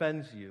that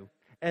offends you,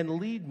 and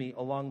lead me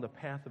along the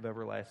path of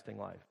everlasting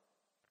life.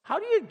 How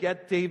do you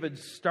get David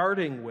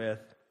starting with,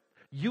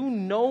 you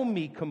know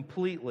me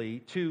completely,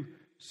 to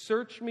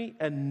search me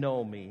and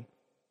know me,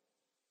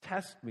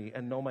 test me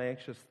and know my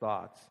anxious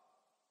thoughts?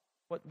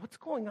 What's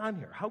going on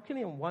here? How can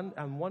he,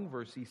 on one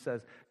verse, he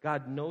says,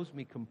 God knows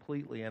me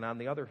completely, and on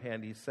the other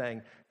hand, he's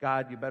saying,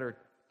 God, you better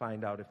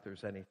find out if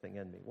there's anything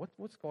in me.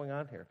 What's going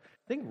on here?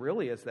 I think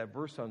really as that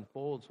verse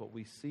unfolds, what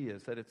we see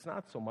is that it's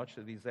not so much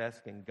that he's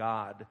asking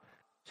God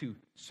to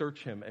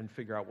search him and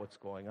figure out what's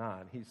going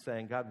on. He's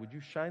saying, God, would you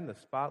shine the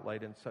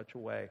spotlight in such a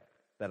way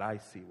that I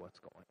see what's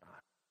going on,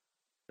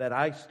 that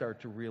I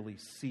start to really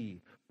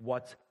see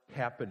what's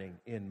happening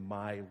in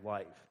my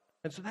life.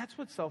 And so that's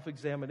what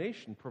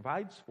self-examination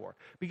provides for,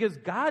 because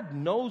God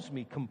knows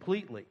me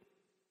completely,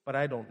 but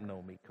I don't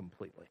know me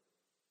completely.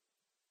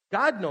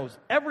 God knows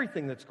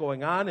everything that's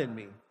going on in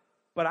me,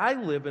 but I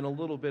live in a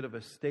little bit of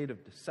a state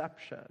of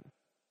deception,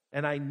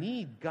 and I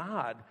need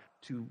God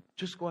to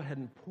just go ahead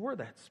and pour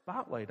that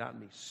spotlight on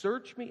me.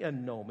 Search me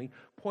and know me.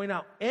 Point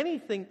out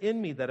anything in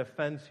me that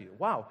offends you.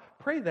 Wow,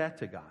 pray that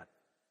to God.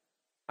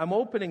 I'm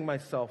opening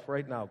myself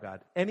right now, God.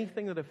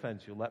 Anything that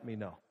offends you, let me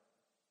know.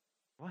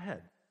 Go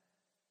ahead.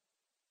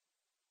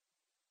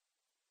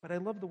 But I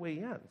love the way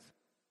he ends.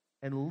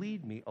 And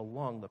lead me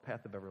along the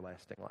path of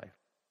everlasting life.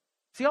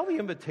 See all the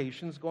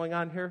invitations going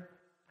on here?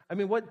 I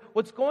mean,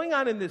 what's going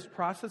on in this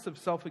process of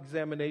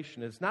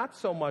self-examination is not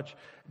so much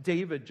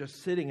David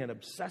just sitting and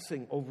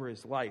obsessing over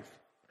his life,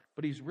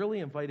 but he's really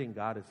inviting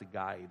God as a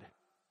guide.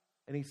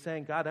 And he's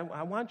saying, God,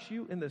 I want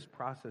you in this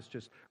process,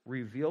 just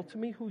reveal to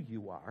me who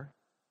you are,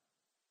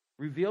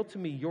 reveal to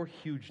me your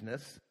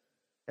hugeness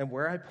and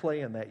where I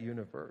play in that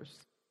universe,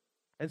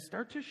 and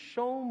start to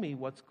show me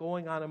what's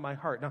going on in my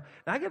heart. Now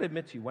I got to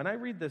admit to you, when I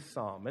read this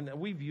psalm, and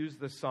we've used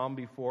this psalm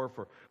before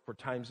for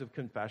times of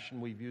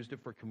confession, we've used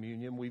it for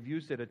communion, we've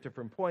used it at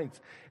different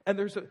points, and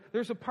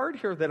there's a part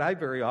here that I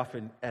very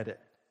often edit.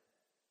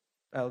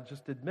 I'll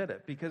just admit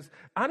it, because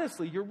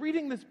honestly, you're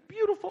reading this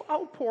beautiful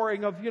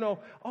outpouring of,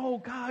 oh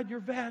God, you're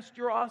vast,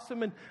 you're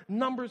awesome, and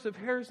numbers of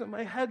hairs on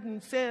my head,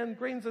 and sand,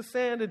 grains of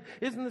sand, and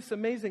isn't this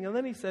amazing? And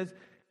then he says,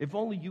 if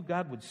only you,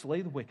 God, would slay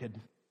the wicked.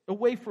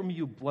 Away from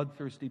you,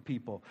 bloodthirsty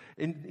people,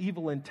 in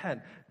evil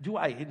intent. Do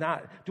I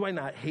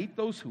not hate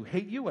those who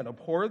hate you and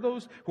abhor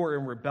those who are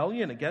in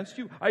rebellion against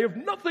you? I have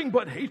nothing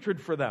but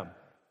hatred for them.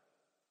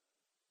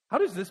 How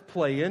does this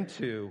play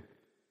into,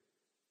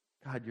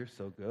 God, you're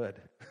so good.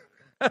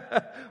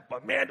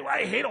 But man, do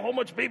I hate a whole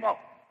bunch of people.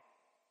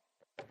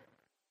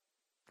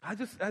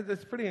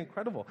 It's pretty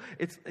incredible.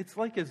 It's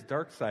like his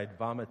dark side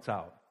vomits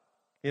out,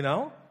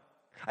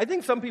 I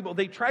think some people,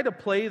 they try to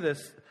play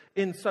this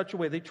in such a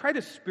way. They try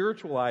to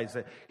spiritualize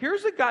it.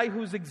 Here's a guy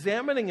who's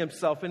examining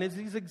himself, and as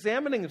he's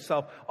examining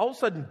himself, all of a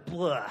sudden,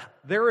 blah,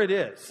 there it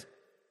is.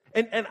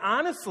 And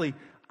honestly,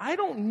 I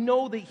don't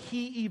know that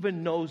he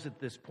even knows at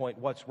this point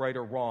what's right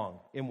or wrong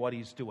in what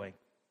he's doing.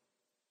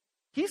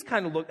 He's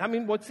kind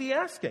of what's he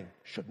asking?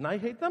 Shouldn't I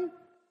hate them?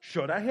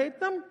 Should I hate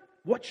them?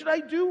 What should I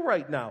do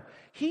right now?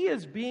 He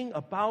is being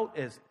about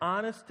as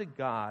honest to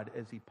God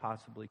as he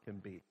possibly can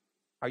be.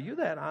 Are you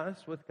that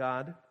honest with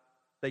God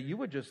that you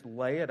would just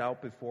lay it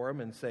out before him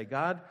and say,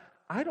 God,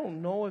 I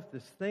don't know if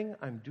this thing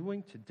I'm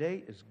doing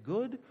today is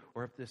good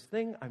or if this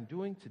thing I'm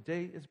doing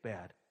today is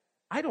bad.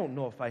 I don't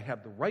know if I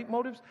have the right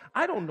motives.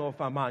 I don't know if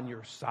I'm on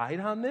your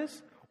side on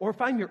this or if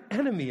I'm your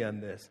enemy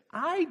on this.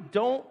 I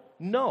don't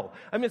know.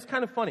 It's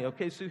kind of funny.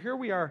 Okay, so here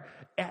we are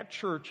at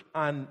church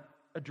on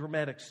a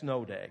dramatic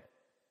snow day.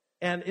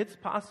 And it's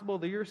possible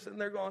that you're sitting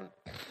there going,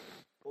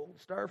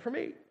 gold star for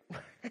me.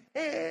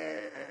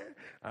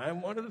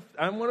 I'm one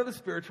of the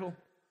spiritual,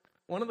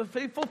 one of the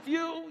faithful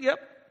few. Yep.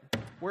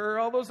 Where are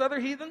all those other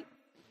heathen?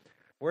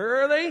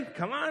 Where are they?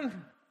 Come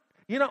on.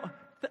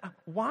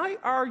 Why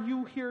are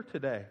you here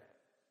today?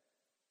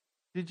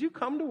 Did you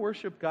come to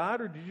worship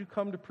God, or did you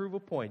come to prove a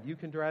point? You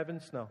can drive in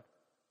snow.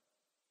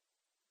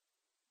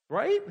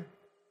 Right?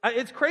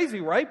 It's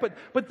crazy, right?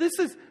 But this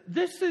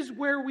is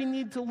where we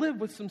need to live,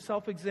 with some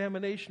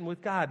self-examination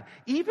with God.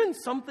 Even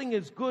something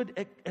as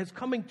good as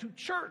coming to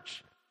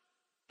church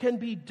can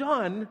be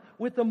done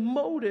with a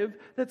motive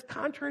that's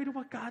contrary to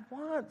what God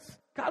wants.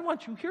 God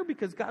wants you here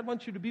because God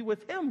wants you to be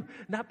with him,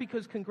 not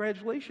because,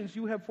 congratulations,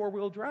 you have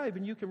four-wheel drive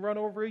and you can run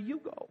over a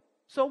Yugo.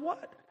 So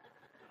what?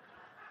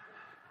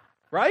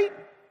 Right?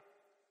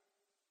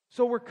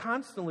 So we're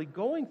constantly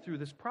going through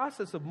this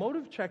process of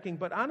motive checking,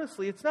 but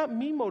honestly, it's not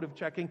me motive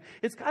checking.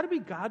 It's got to be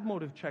God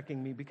motive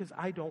checking me because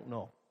I don't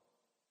know.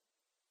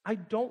 I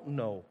don't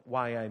know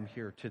why I'm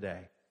here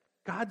today.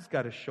 God's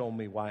got to show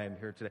me why I'm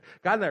here today.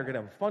 God and I are going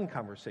to have a fun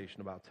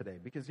conversation about today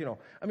because, you're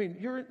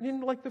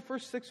in like the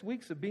first 6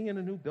 weeks of being in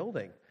a new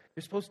building.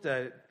 You're supposed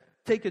to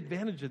take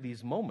advantage of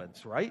these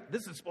moments, right?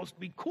 This is supposed to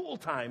be cool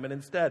time, and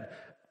instead,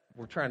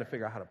 we're trying to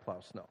figure out how to plow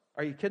snow.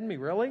 Are you kidding me,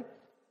 really?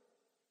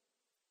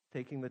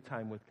 Taking the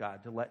time with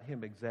God to let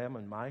Him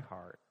examine my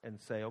heart and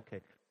say,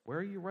 okay, where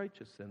are you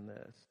righteous in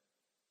this?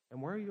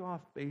 And where are you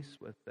off base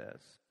with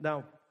this?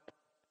 Now,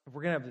 if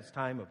we're going to have this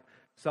time of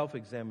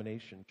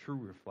self-examination, true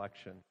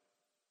reflection,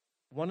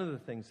 one of the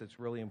things that's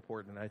really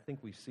important, and I think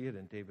we see it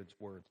in David's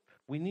words,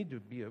 we need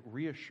to be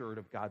reassured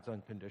of God's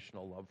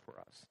unconditional love for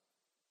us.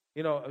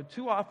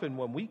 Too often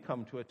when we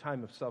come to a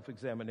time of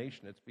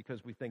self-examination, it's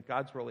because we think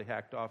God's really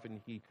hacked off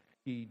and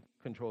he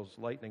controls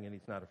lightning and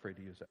He's not afraid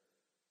to use it.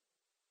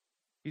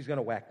 He's going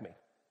to whack me,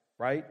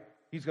 right?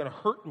 He's going to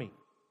hurt me.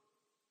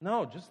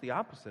 No, just the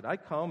opposite. I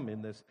come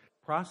in this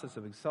process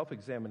of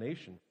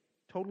self-examination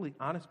totally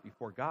honest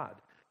before God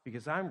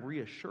because I'm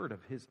reassured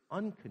of His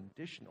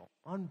unconditional,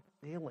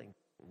 unfailing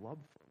love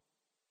for me.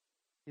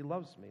 He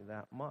loves me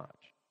that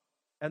much.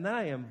 And then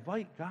I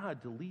invite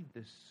God to lead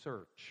this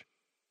search.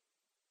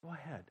 Go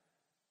ahead.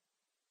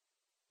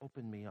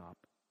 Open me up.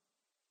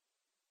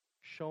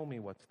 Show me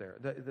what's there.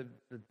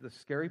 The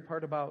scary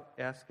part about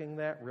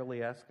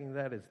really asking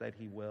that, is that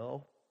He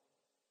will.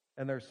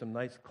 And there's some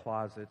nice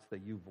closets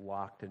that you've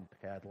locked and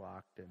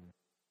padlocked and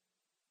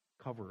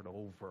covered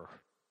over.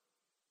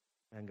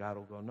 And God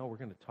will go, no, we're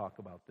going to talk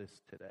about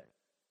this today.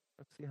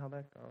 Let's see how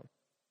that goes.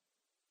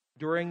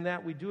 During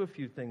that, we do a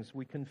few things.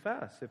 We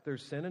confess. If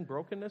there's sin and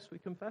brokenness, we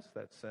confess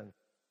that sin.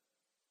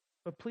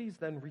 But please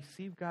then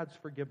receive God's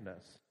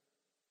forgiveness.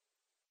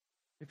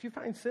 If you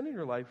find sin in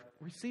your life,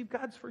 receive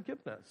God's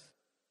forgiveness.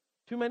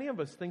 Too many of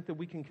us think that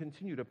we can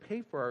continue to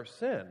pay for our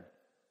sin,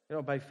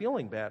 by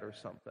feeling bad or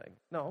something.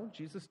 No,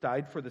 Jesus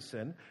died for the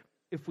sin.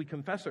 If we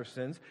confess our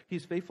sins,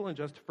 He's faithful and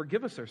just to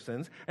forgive us our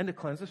sins and to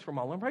cleanse us from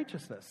all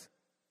unrighteousness.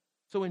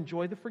 So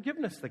enjoy the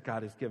forgiveness that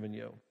God has given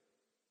you.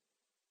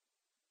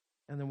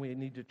 And then we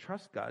need to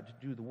trust God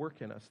to do the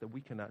work in us that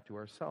we cannot do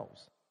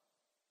ourselves.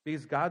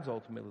 Because God's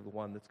ultimately the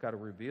one that's got to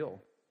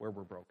reveal where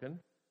we're broken.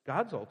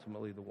 God's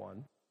ultimately the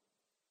one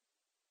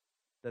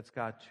that's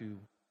got to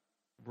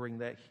bring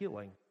that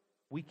healing.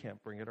 We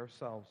can't bring it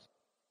ourselves.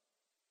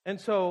 And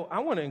so I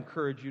want to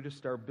encourage you to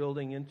start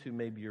building into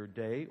maybe your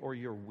day or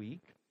your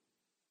week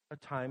a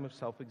time of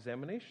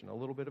self-examination, a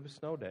little bit of a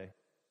snow day.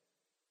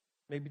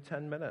 Maybe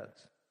 10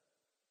 minutes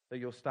that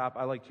you'll stop.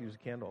 I like to use a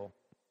candle.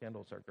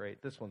 Candles are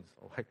great. This one's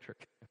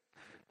electric.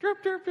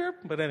 Drip, drip, drip.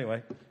 But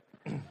anyway.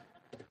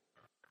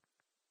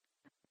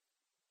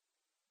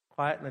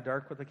 Quiet in the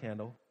dark with a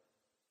candle.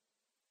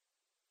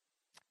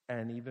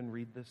 And even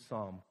read this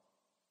psalm.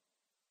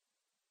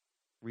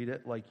 Read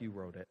it like you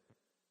wrote it.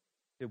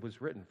 It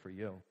was written for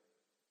you.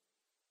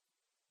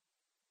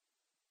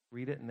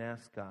 Read it and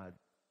ask God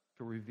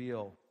to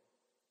reveal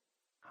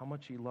how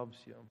much He loves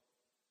you.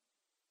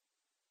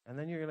 And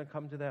then you're going to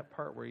come to that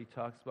part where He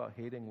talks about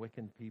hating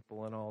wicked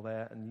people and all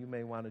that, and you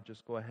may want to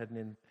just go ahead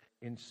and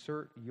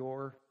insert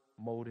your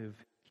motive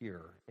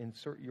here.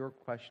 Insert your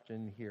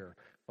question here.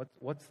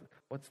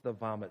 What's the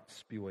vomit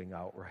spewing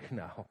out right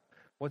now?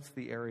 What's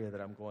the area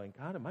that I'm going,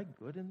 God, am I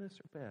good in this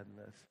or bad in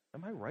this?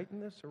 Am I right in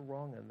this or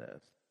wrong in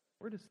this?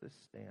 Where does this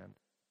stand?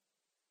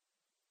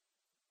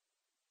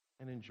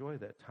 And enjoy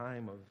that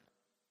time of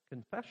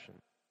confession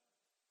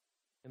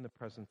in the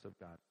presence of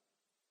God.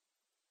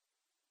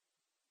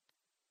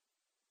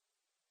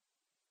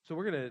 So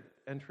we're going to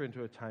enter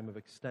into a time of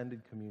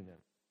extended communion.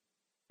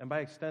 And by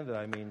extended,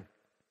 I mean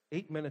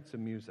 8 minutes of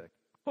music.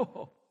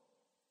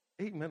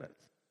 8 minutes.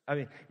 I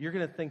mean, you're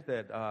going to think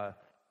that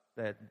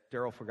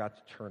Daryl forgot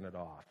to turn it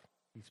off.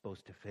 He's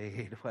supposed to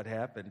fade. What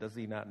happened? Does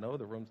he not know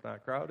the room's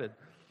not crowded?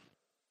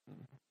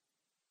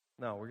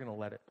 No, we're going to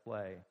let it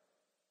play.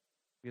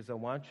 Because I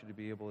want you to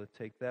be able to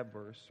take that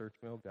verse, search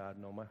me, O God,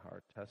 know my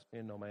heart, test me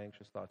and know my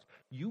anxious thoughts.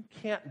 You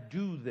can't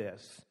do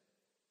this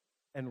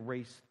and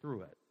race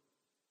through it.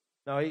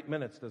 Now, 8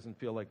 minutes doesn't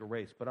feel like a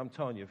race, but I'm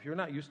telling you, if you're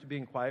not used to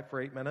being quiet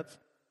for 8 minutes,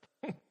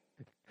 it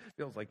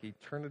feels like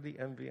eternity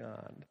and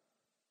beyond.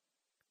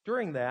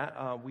 During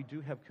that, we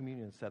do have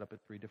communion set up at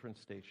 3 different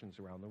stations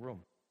around the room.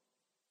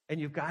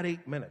 And you've got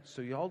 8 minutes,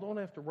 so you all don't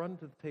have to run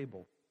to the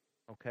table,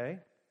 okay?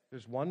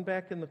 There's one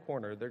back in the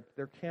corner.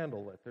 They're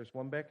candlelit. There's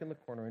one back in the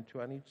corner and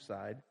 2 on each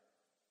side.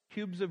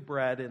 Cubes of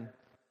bread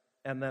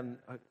and then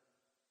a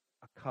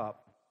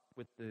cup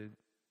with the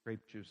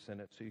grape juice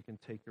in it, so you can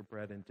take your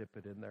bread and dip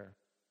it in there.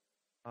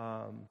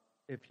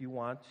 If you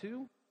want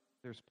to,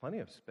 there's plenty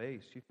of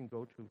space. You can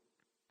go to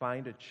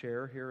find a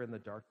chair here in the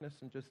darkness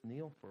and just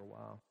kneel for a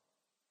while.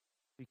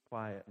 Be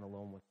quiet and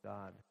alone with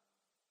God.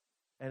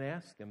 And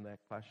ask Him that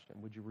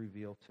question, would you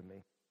reveal to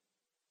me?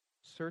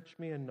 Search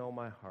me and know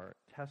my heart.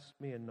 Test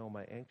me and know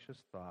my anxious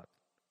thoughts.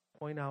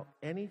 Point out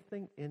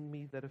anything in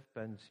me that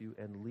offends you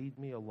and lead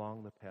me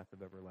along the path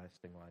of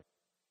everlasting life.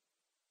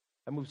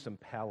 I moved some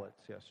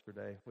pallets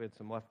yesterday. We had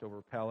some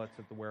leftover pallets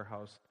at the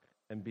warehouse,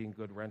 and being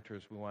good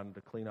renters, we wanted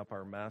to clean up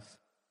our mess.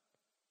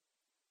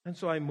 And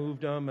so I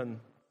moved them and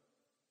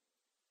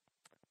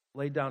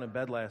laid down in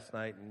bed last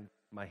night, and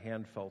my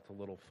hand felt a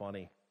little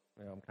funny.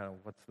 I'm kind of,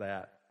 what's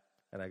that?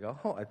 And I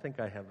go, I think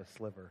I have a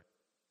sliver.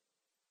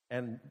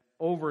 And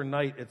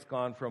overnight, it's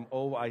gone from,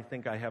 I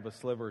think I have a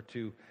sliver,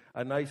 to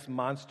a nice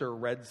monster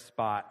red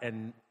spot.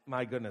 And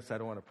my goodness, I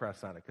don't want to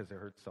press on it because it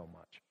hurts so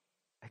much.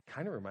 It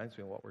kind of reminds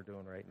me of what we're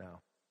doing right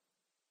now.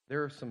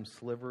 There are some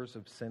slivers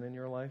of sin in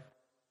your life.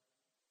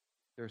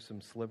 There are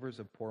some slivers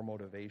of poor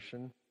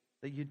motivation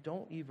that you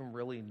don't even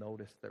really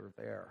notice they're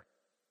there.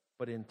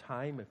 But in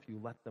time, if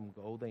you let them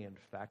go, they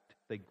infect,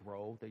 they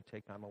grow, they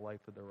take on a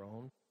life of their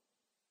own.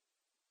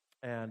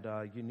 And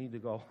you need to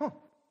go,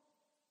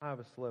 I have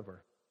a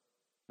sliver.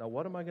 Now,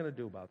 what am I going to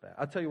do about that?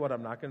 I'll tell you what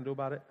I'm not going to do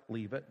about it.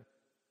 Leave it.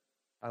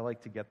 I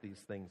like to get these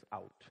things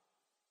out.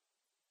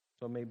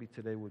 So maybe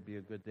today would be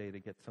a good day to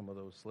get some of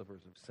those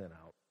slivers of sin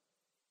out.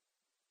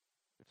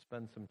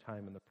 Spend some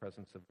time in the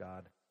presence of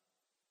God,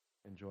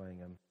 enjoying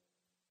Him.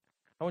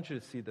 I want you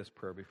to see this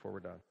prayer before we're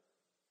done.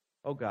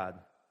 Oh God,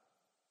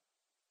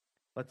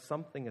 let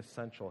something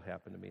essential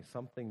happen to me,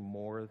 something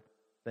more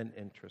than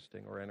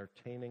interesting or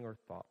entertaining or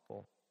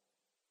thoughtful.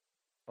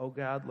 Oh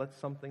God, let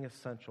something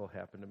essential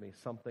happen to me,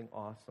 something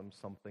awesome,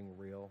 something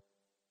real.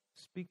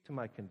 Speak to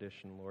my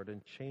condition, Lord,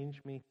 and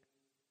change me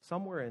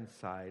somewhere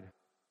inside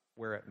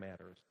where it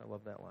matters. I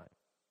love that line.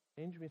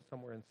 Change me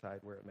somewhere inside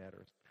where it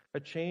matters. A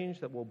change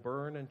that will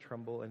burn and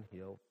tremble and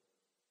heal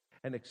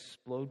and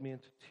explode me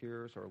into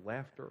tears or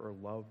laughter or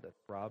love that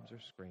throbs or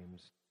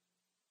screams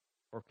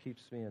or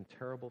keeps me in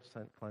terrible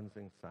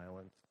scent-cleansing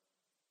silence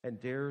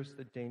and dares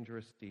the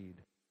dangerous deed.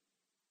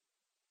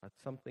 Let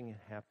something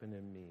happen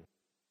in me,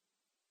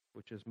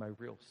 which is my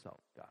real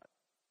self, God.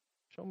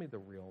 Show me the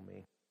real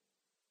me,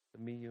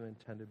 the me you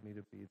intended me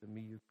to be, the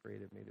me you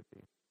created me to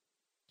be.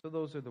 So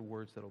those are the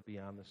words that will be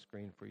on the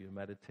screen for you to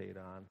meditate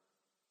on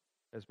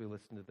as we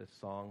listen to this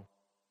song.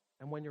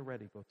 And when you're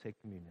ready, go take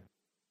communion.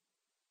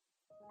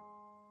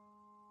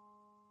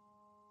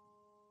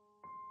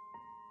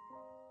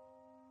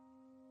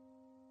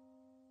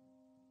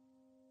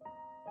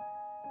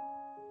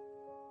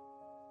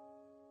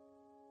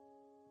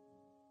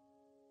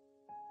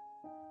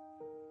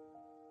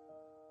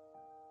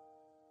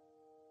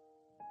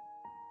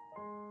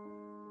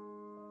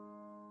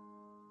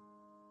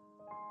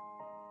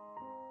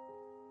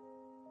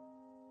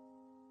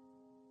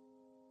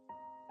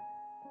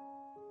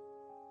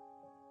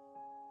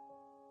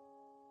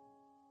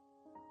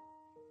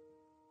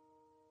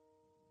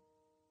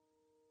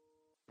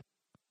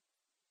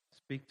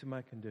 Speak to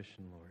my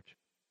condition, Lord,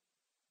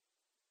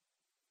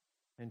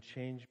 and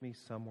change me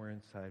somewhere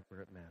inside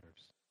where it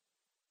matters.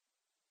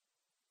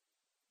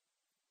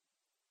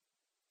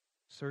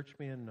 Search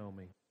me and know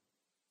me.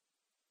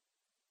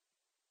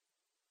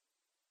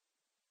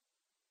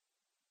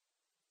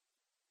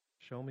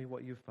 Show me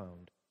what you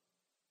found.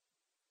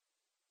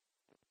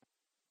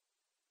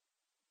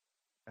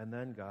 And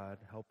then, God,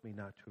 help me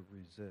not to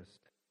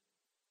resist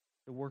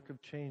the work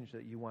of change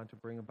that you want to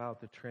bring about,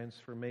 the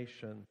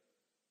transformation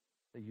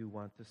that you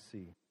want to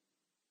see.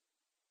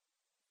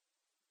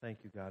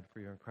 Thank you, God,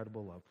 for your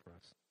incredible love for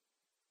us.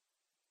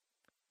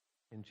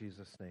 In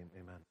Jesus' name,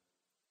 amen.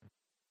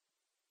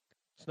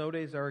 Snow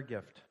days are a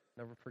gift.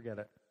 Never forget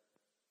it.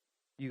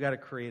 You got to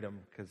create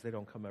them because they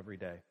don't come every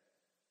day.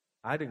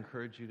 I'd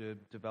encourage you to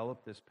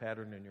develop this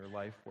pattern in your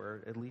life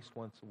where at least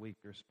once a week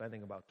you're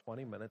spending about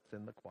 20 minutes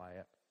in the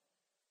quiet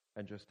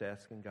and just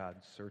asking God,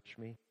 search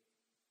me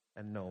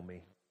and know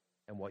me.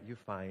 And what you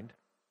find,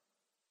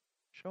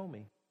 show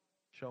me.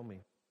 Show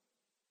me,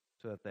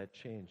 so that that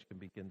change can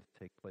begin to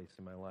take place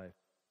in my life.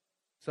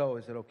 So,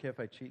 is it okay if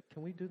I cheat?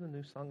 Can we do the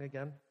new song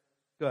again?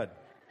 Good.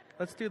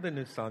 Let's do the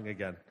new song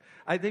again.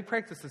 They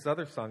practiced this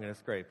other song, and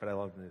it's great, but I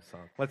love the new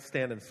song. Let's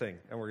stand and sing,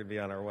 and we're going to be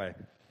on our way.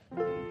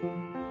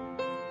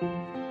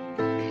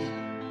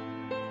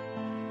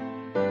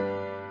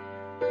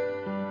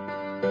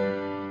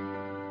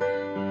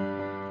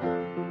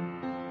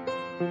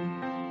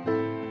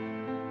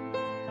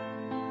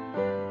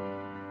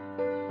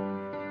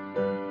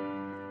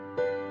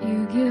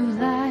 You give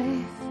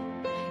life,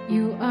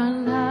 you are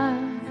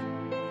love,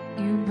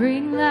 you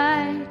bring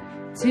light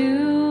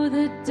to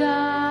the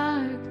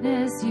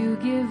darkness, you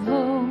give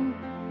hope,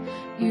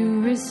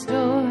 you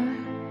restore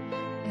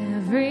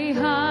every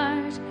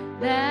heart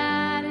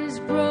that is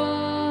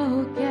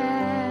broken.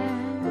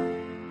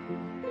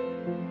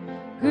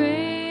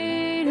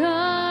 Great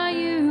are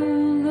you,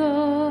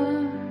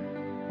 Lord.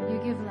 You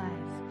give life,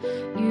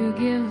 you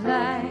give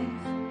life,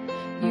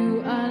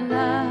 you are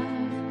love.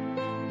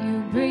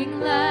 Bring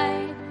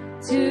light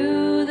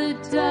to the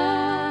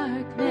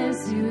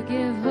darkness, you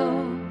give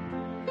hope,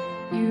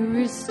 you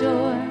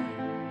restore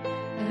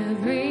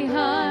every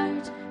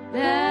heart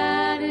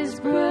that is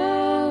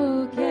broken.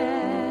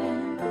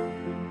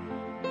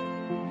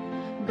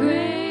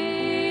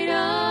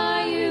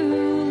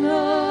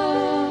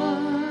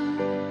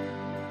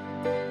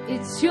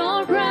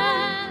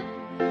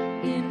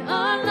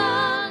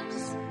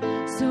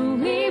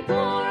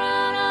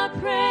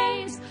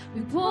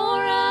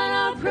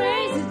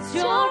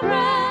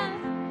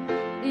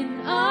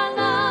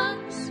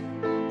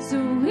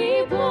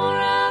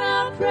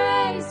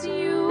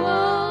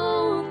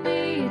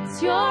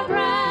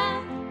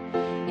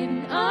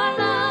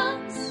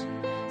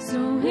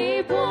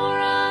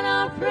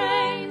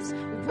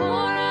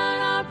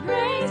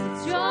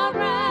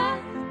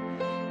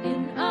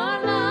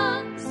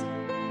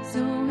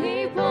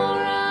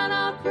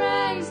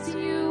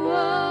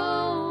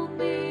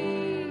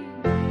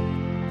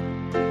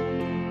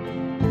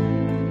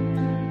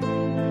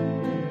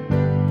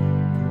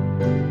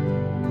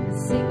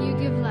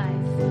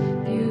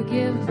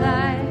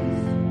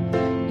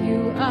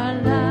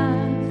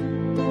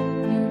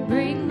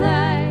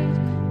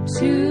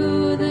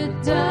 To the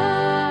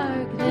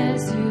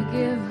darkness you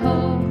give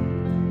hope.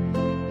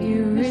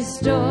 You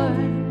restore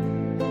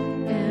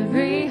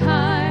every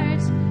heart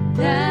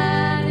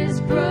that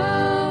is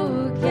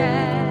broken.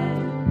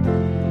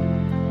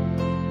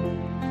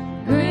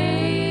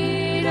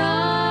 Great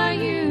are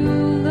you,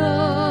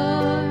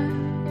 Lord.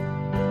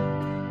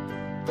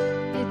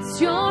 It's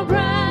your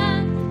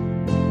breath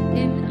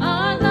in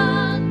our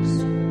lungs,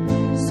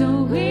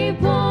 so we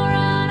pour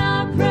out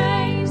our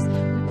praise.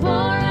 We pour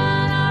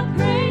out our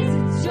praise.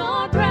 It's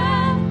your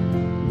breath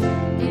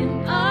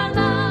in our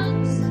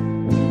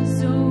lungs,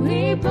 so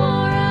we pour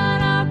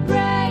out our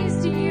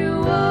praise to you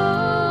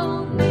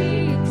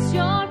only. It's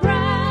your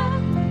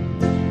breath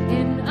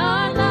in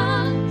our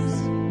lungs,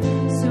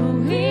 so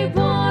we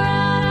pour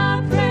out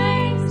our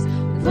praise.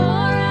 We pour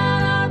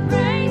out our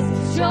praise.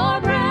 It's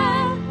your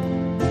breath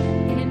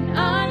in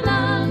our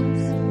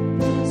lungs,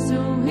 so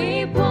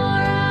we pour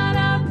out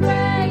our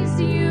praise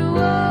to you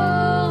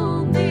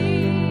only.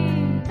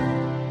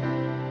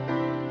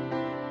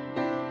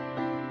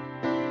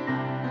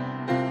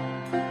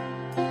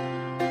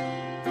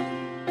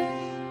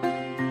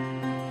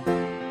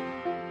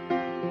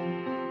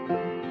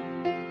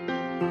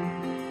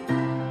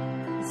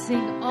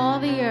 Sing, all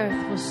the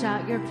earth will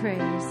shout your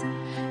praise,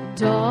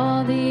 and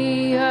all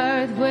the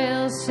earth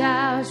will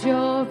shout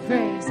your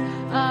praise.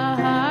 Our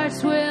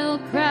hearts will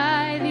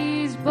cry,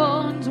 these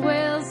bones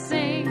will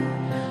sing.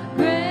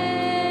 Great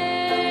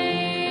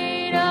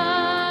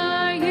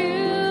are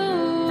you,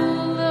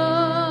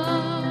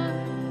 Lord.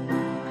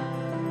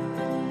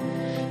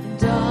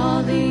 And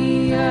all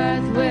the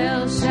earth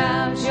will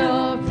shout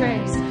your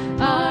praise.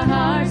 Our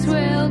hearts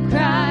will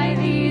cry,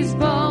 these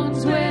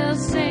bones will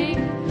sing.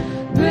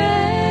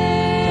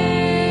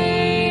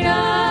 Great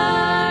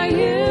are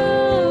you,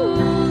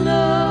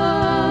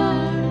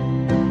 Lord.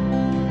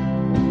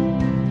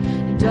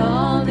 And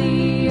all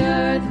the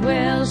earth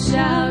will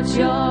shout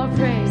your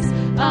praise.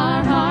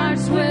 Our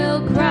hearts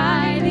will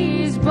cry,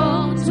 these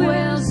bones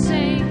will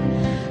sing.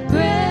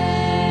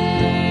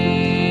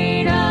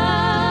 Great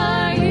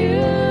are you,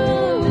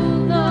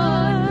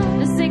 Lord.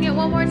 Let's sing it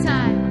one more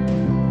time.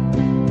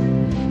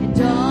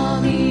 And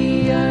all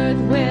the earth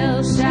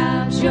will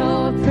shout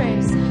your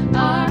praise.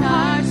 Our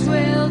hearts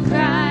will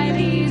cry,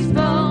 these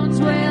bones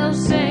will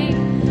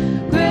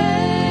sing.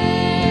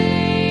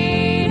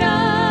 Great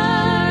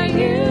are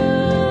you,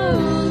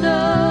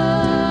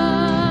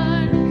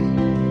 Lord.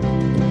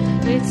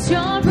 It's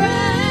your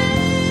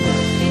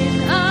breath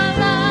in our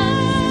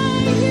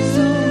lives,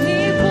 so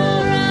we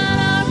pour out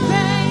our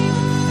praise.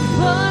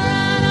 Pour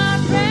out our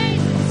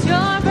praise. It's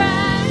your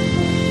breath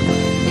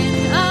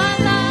in our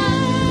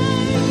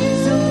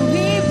lives, so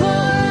we pour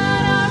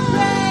out our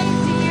praise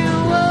to you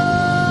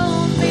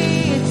only.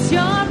 It's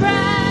your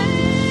breath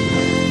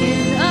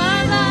in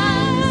our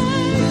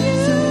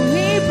lives, so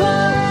we pour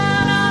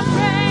out our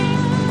praise.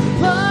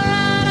 Pour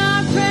out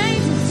our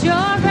praise. It's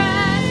your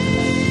breath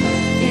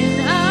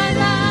in our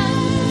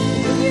lives,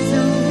 so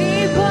we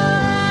pour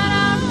out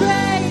our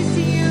praise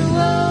to you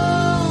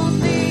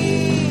only.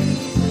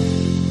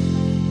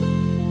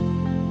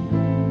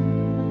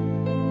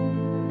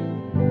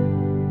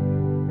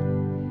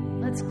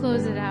 Let's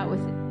close it out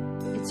with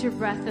it's your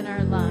breath in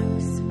our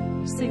lungs.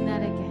 We'll sing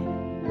that again.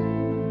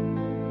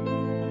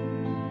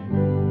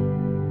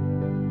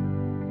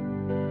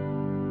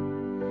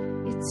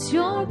 It's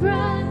your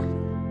breath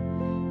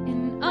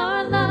in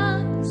our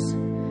lungs,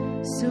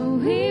 so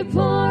we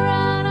pour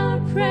out our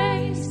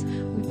praise.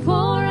 We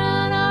pour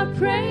out our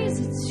praise.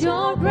 It's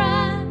your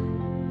breath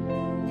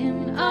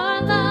in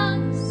our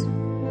lungs,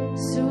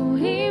 so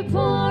we pour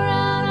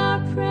out our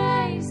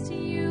praise to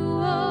you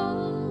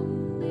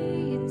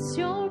only. It's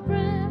your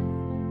breath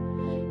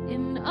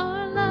in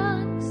our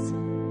lungs,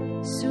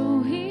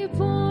 so we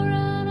pour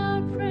out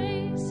our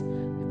praise.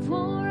 We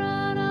pour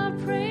out our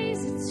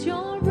praise. It's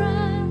your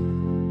breath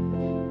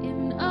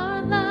in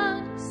our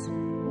lungs,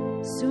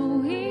 so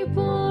we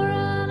pour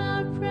out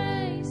our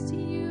praise to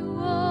you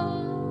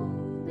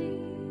only.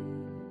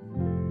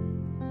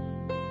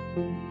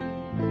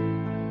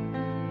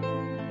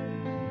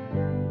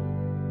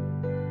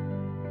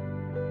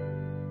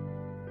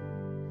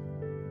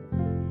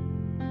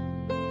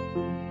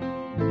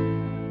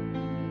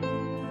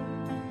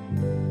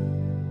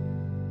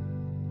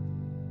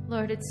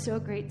 Lord, it's so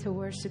great to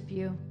worship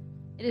you.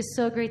 It is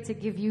so great to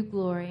give you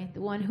glory,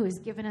 the one who has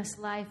given us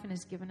life and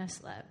has given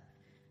us love.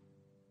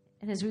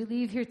 And as we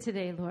leave here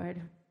today,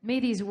 Lord, may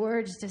these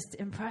words just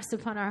impress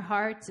upon our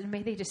hearts, and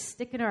may they just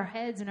stick in our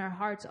heads and our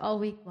hearts all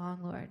week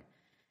long, Lord.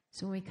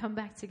 So when we come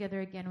back together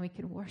again, we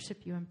can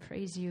worship you and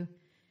praise you,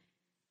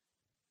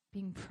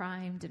 being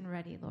primed and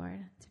ready, Lord,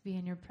 to be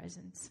in your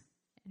presence.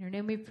 In your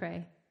name we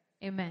pray.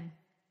 Amen.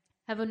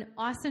 Have an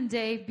awesome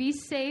day. Be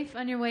safe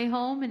on your way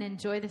home and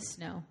enjoy the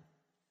snow.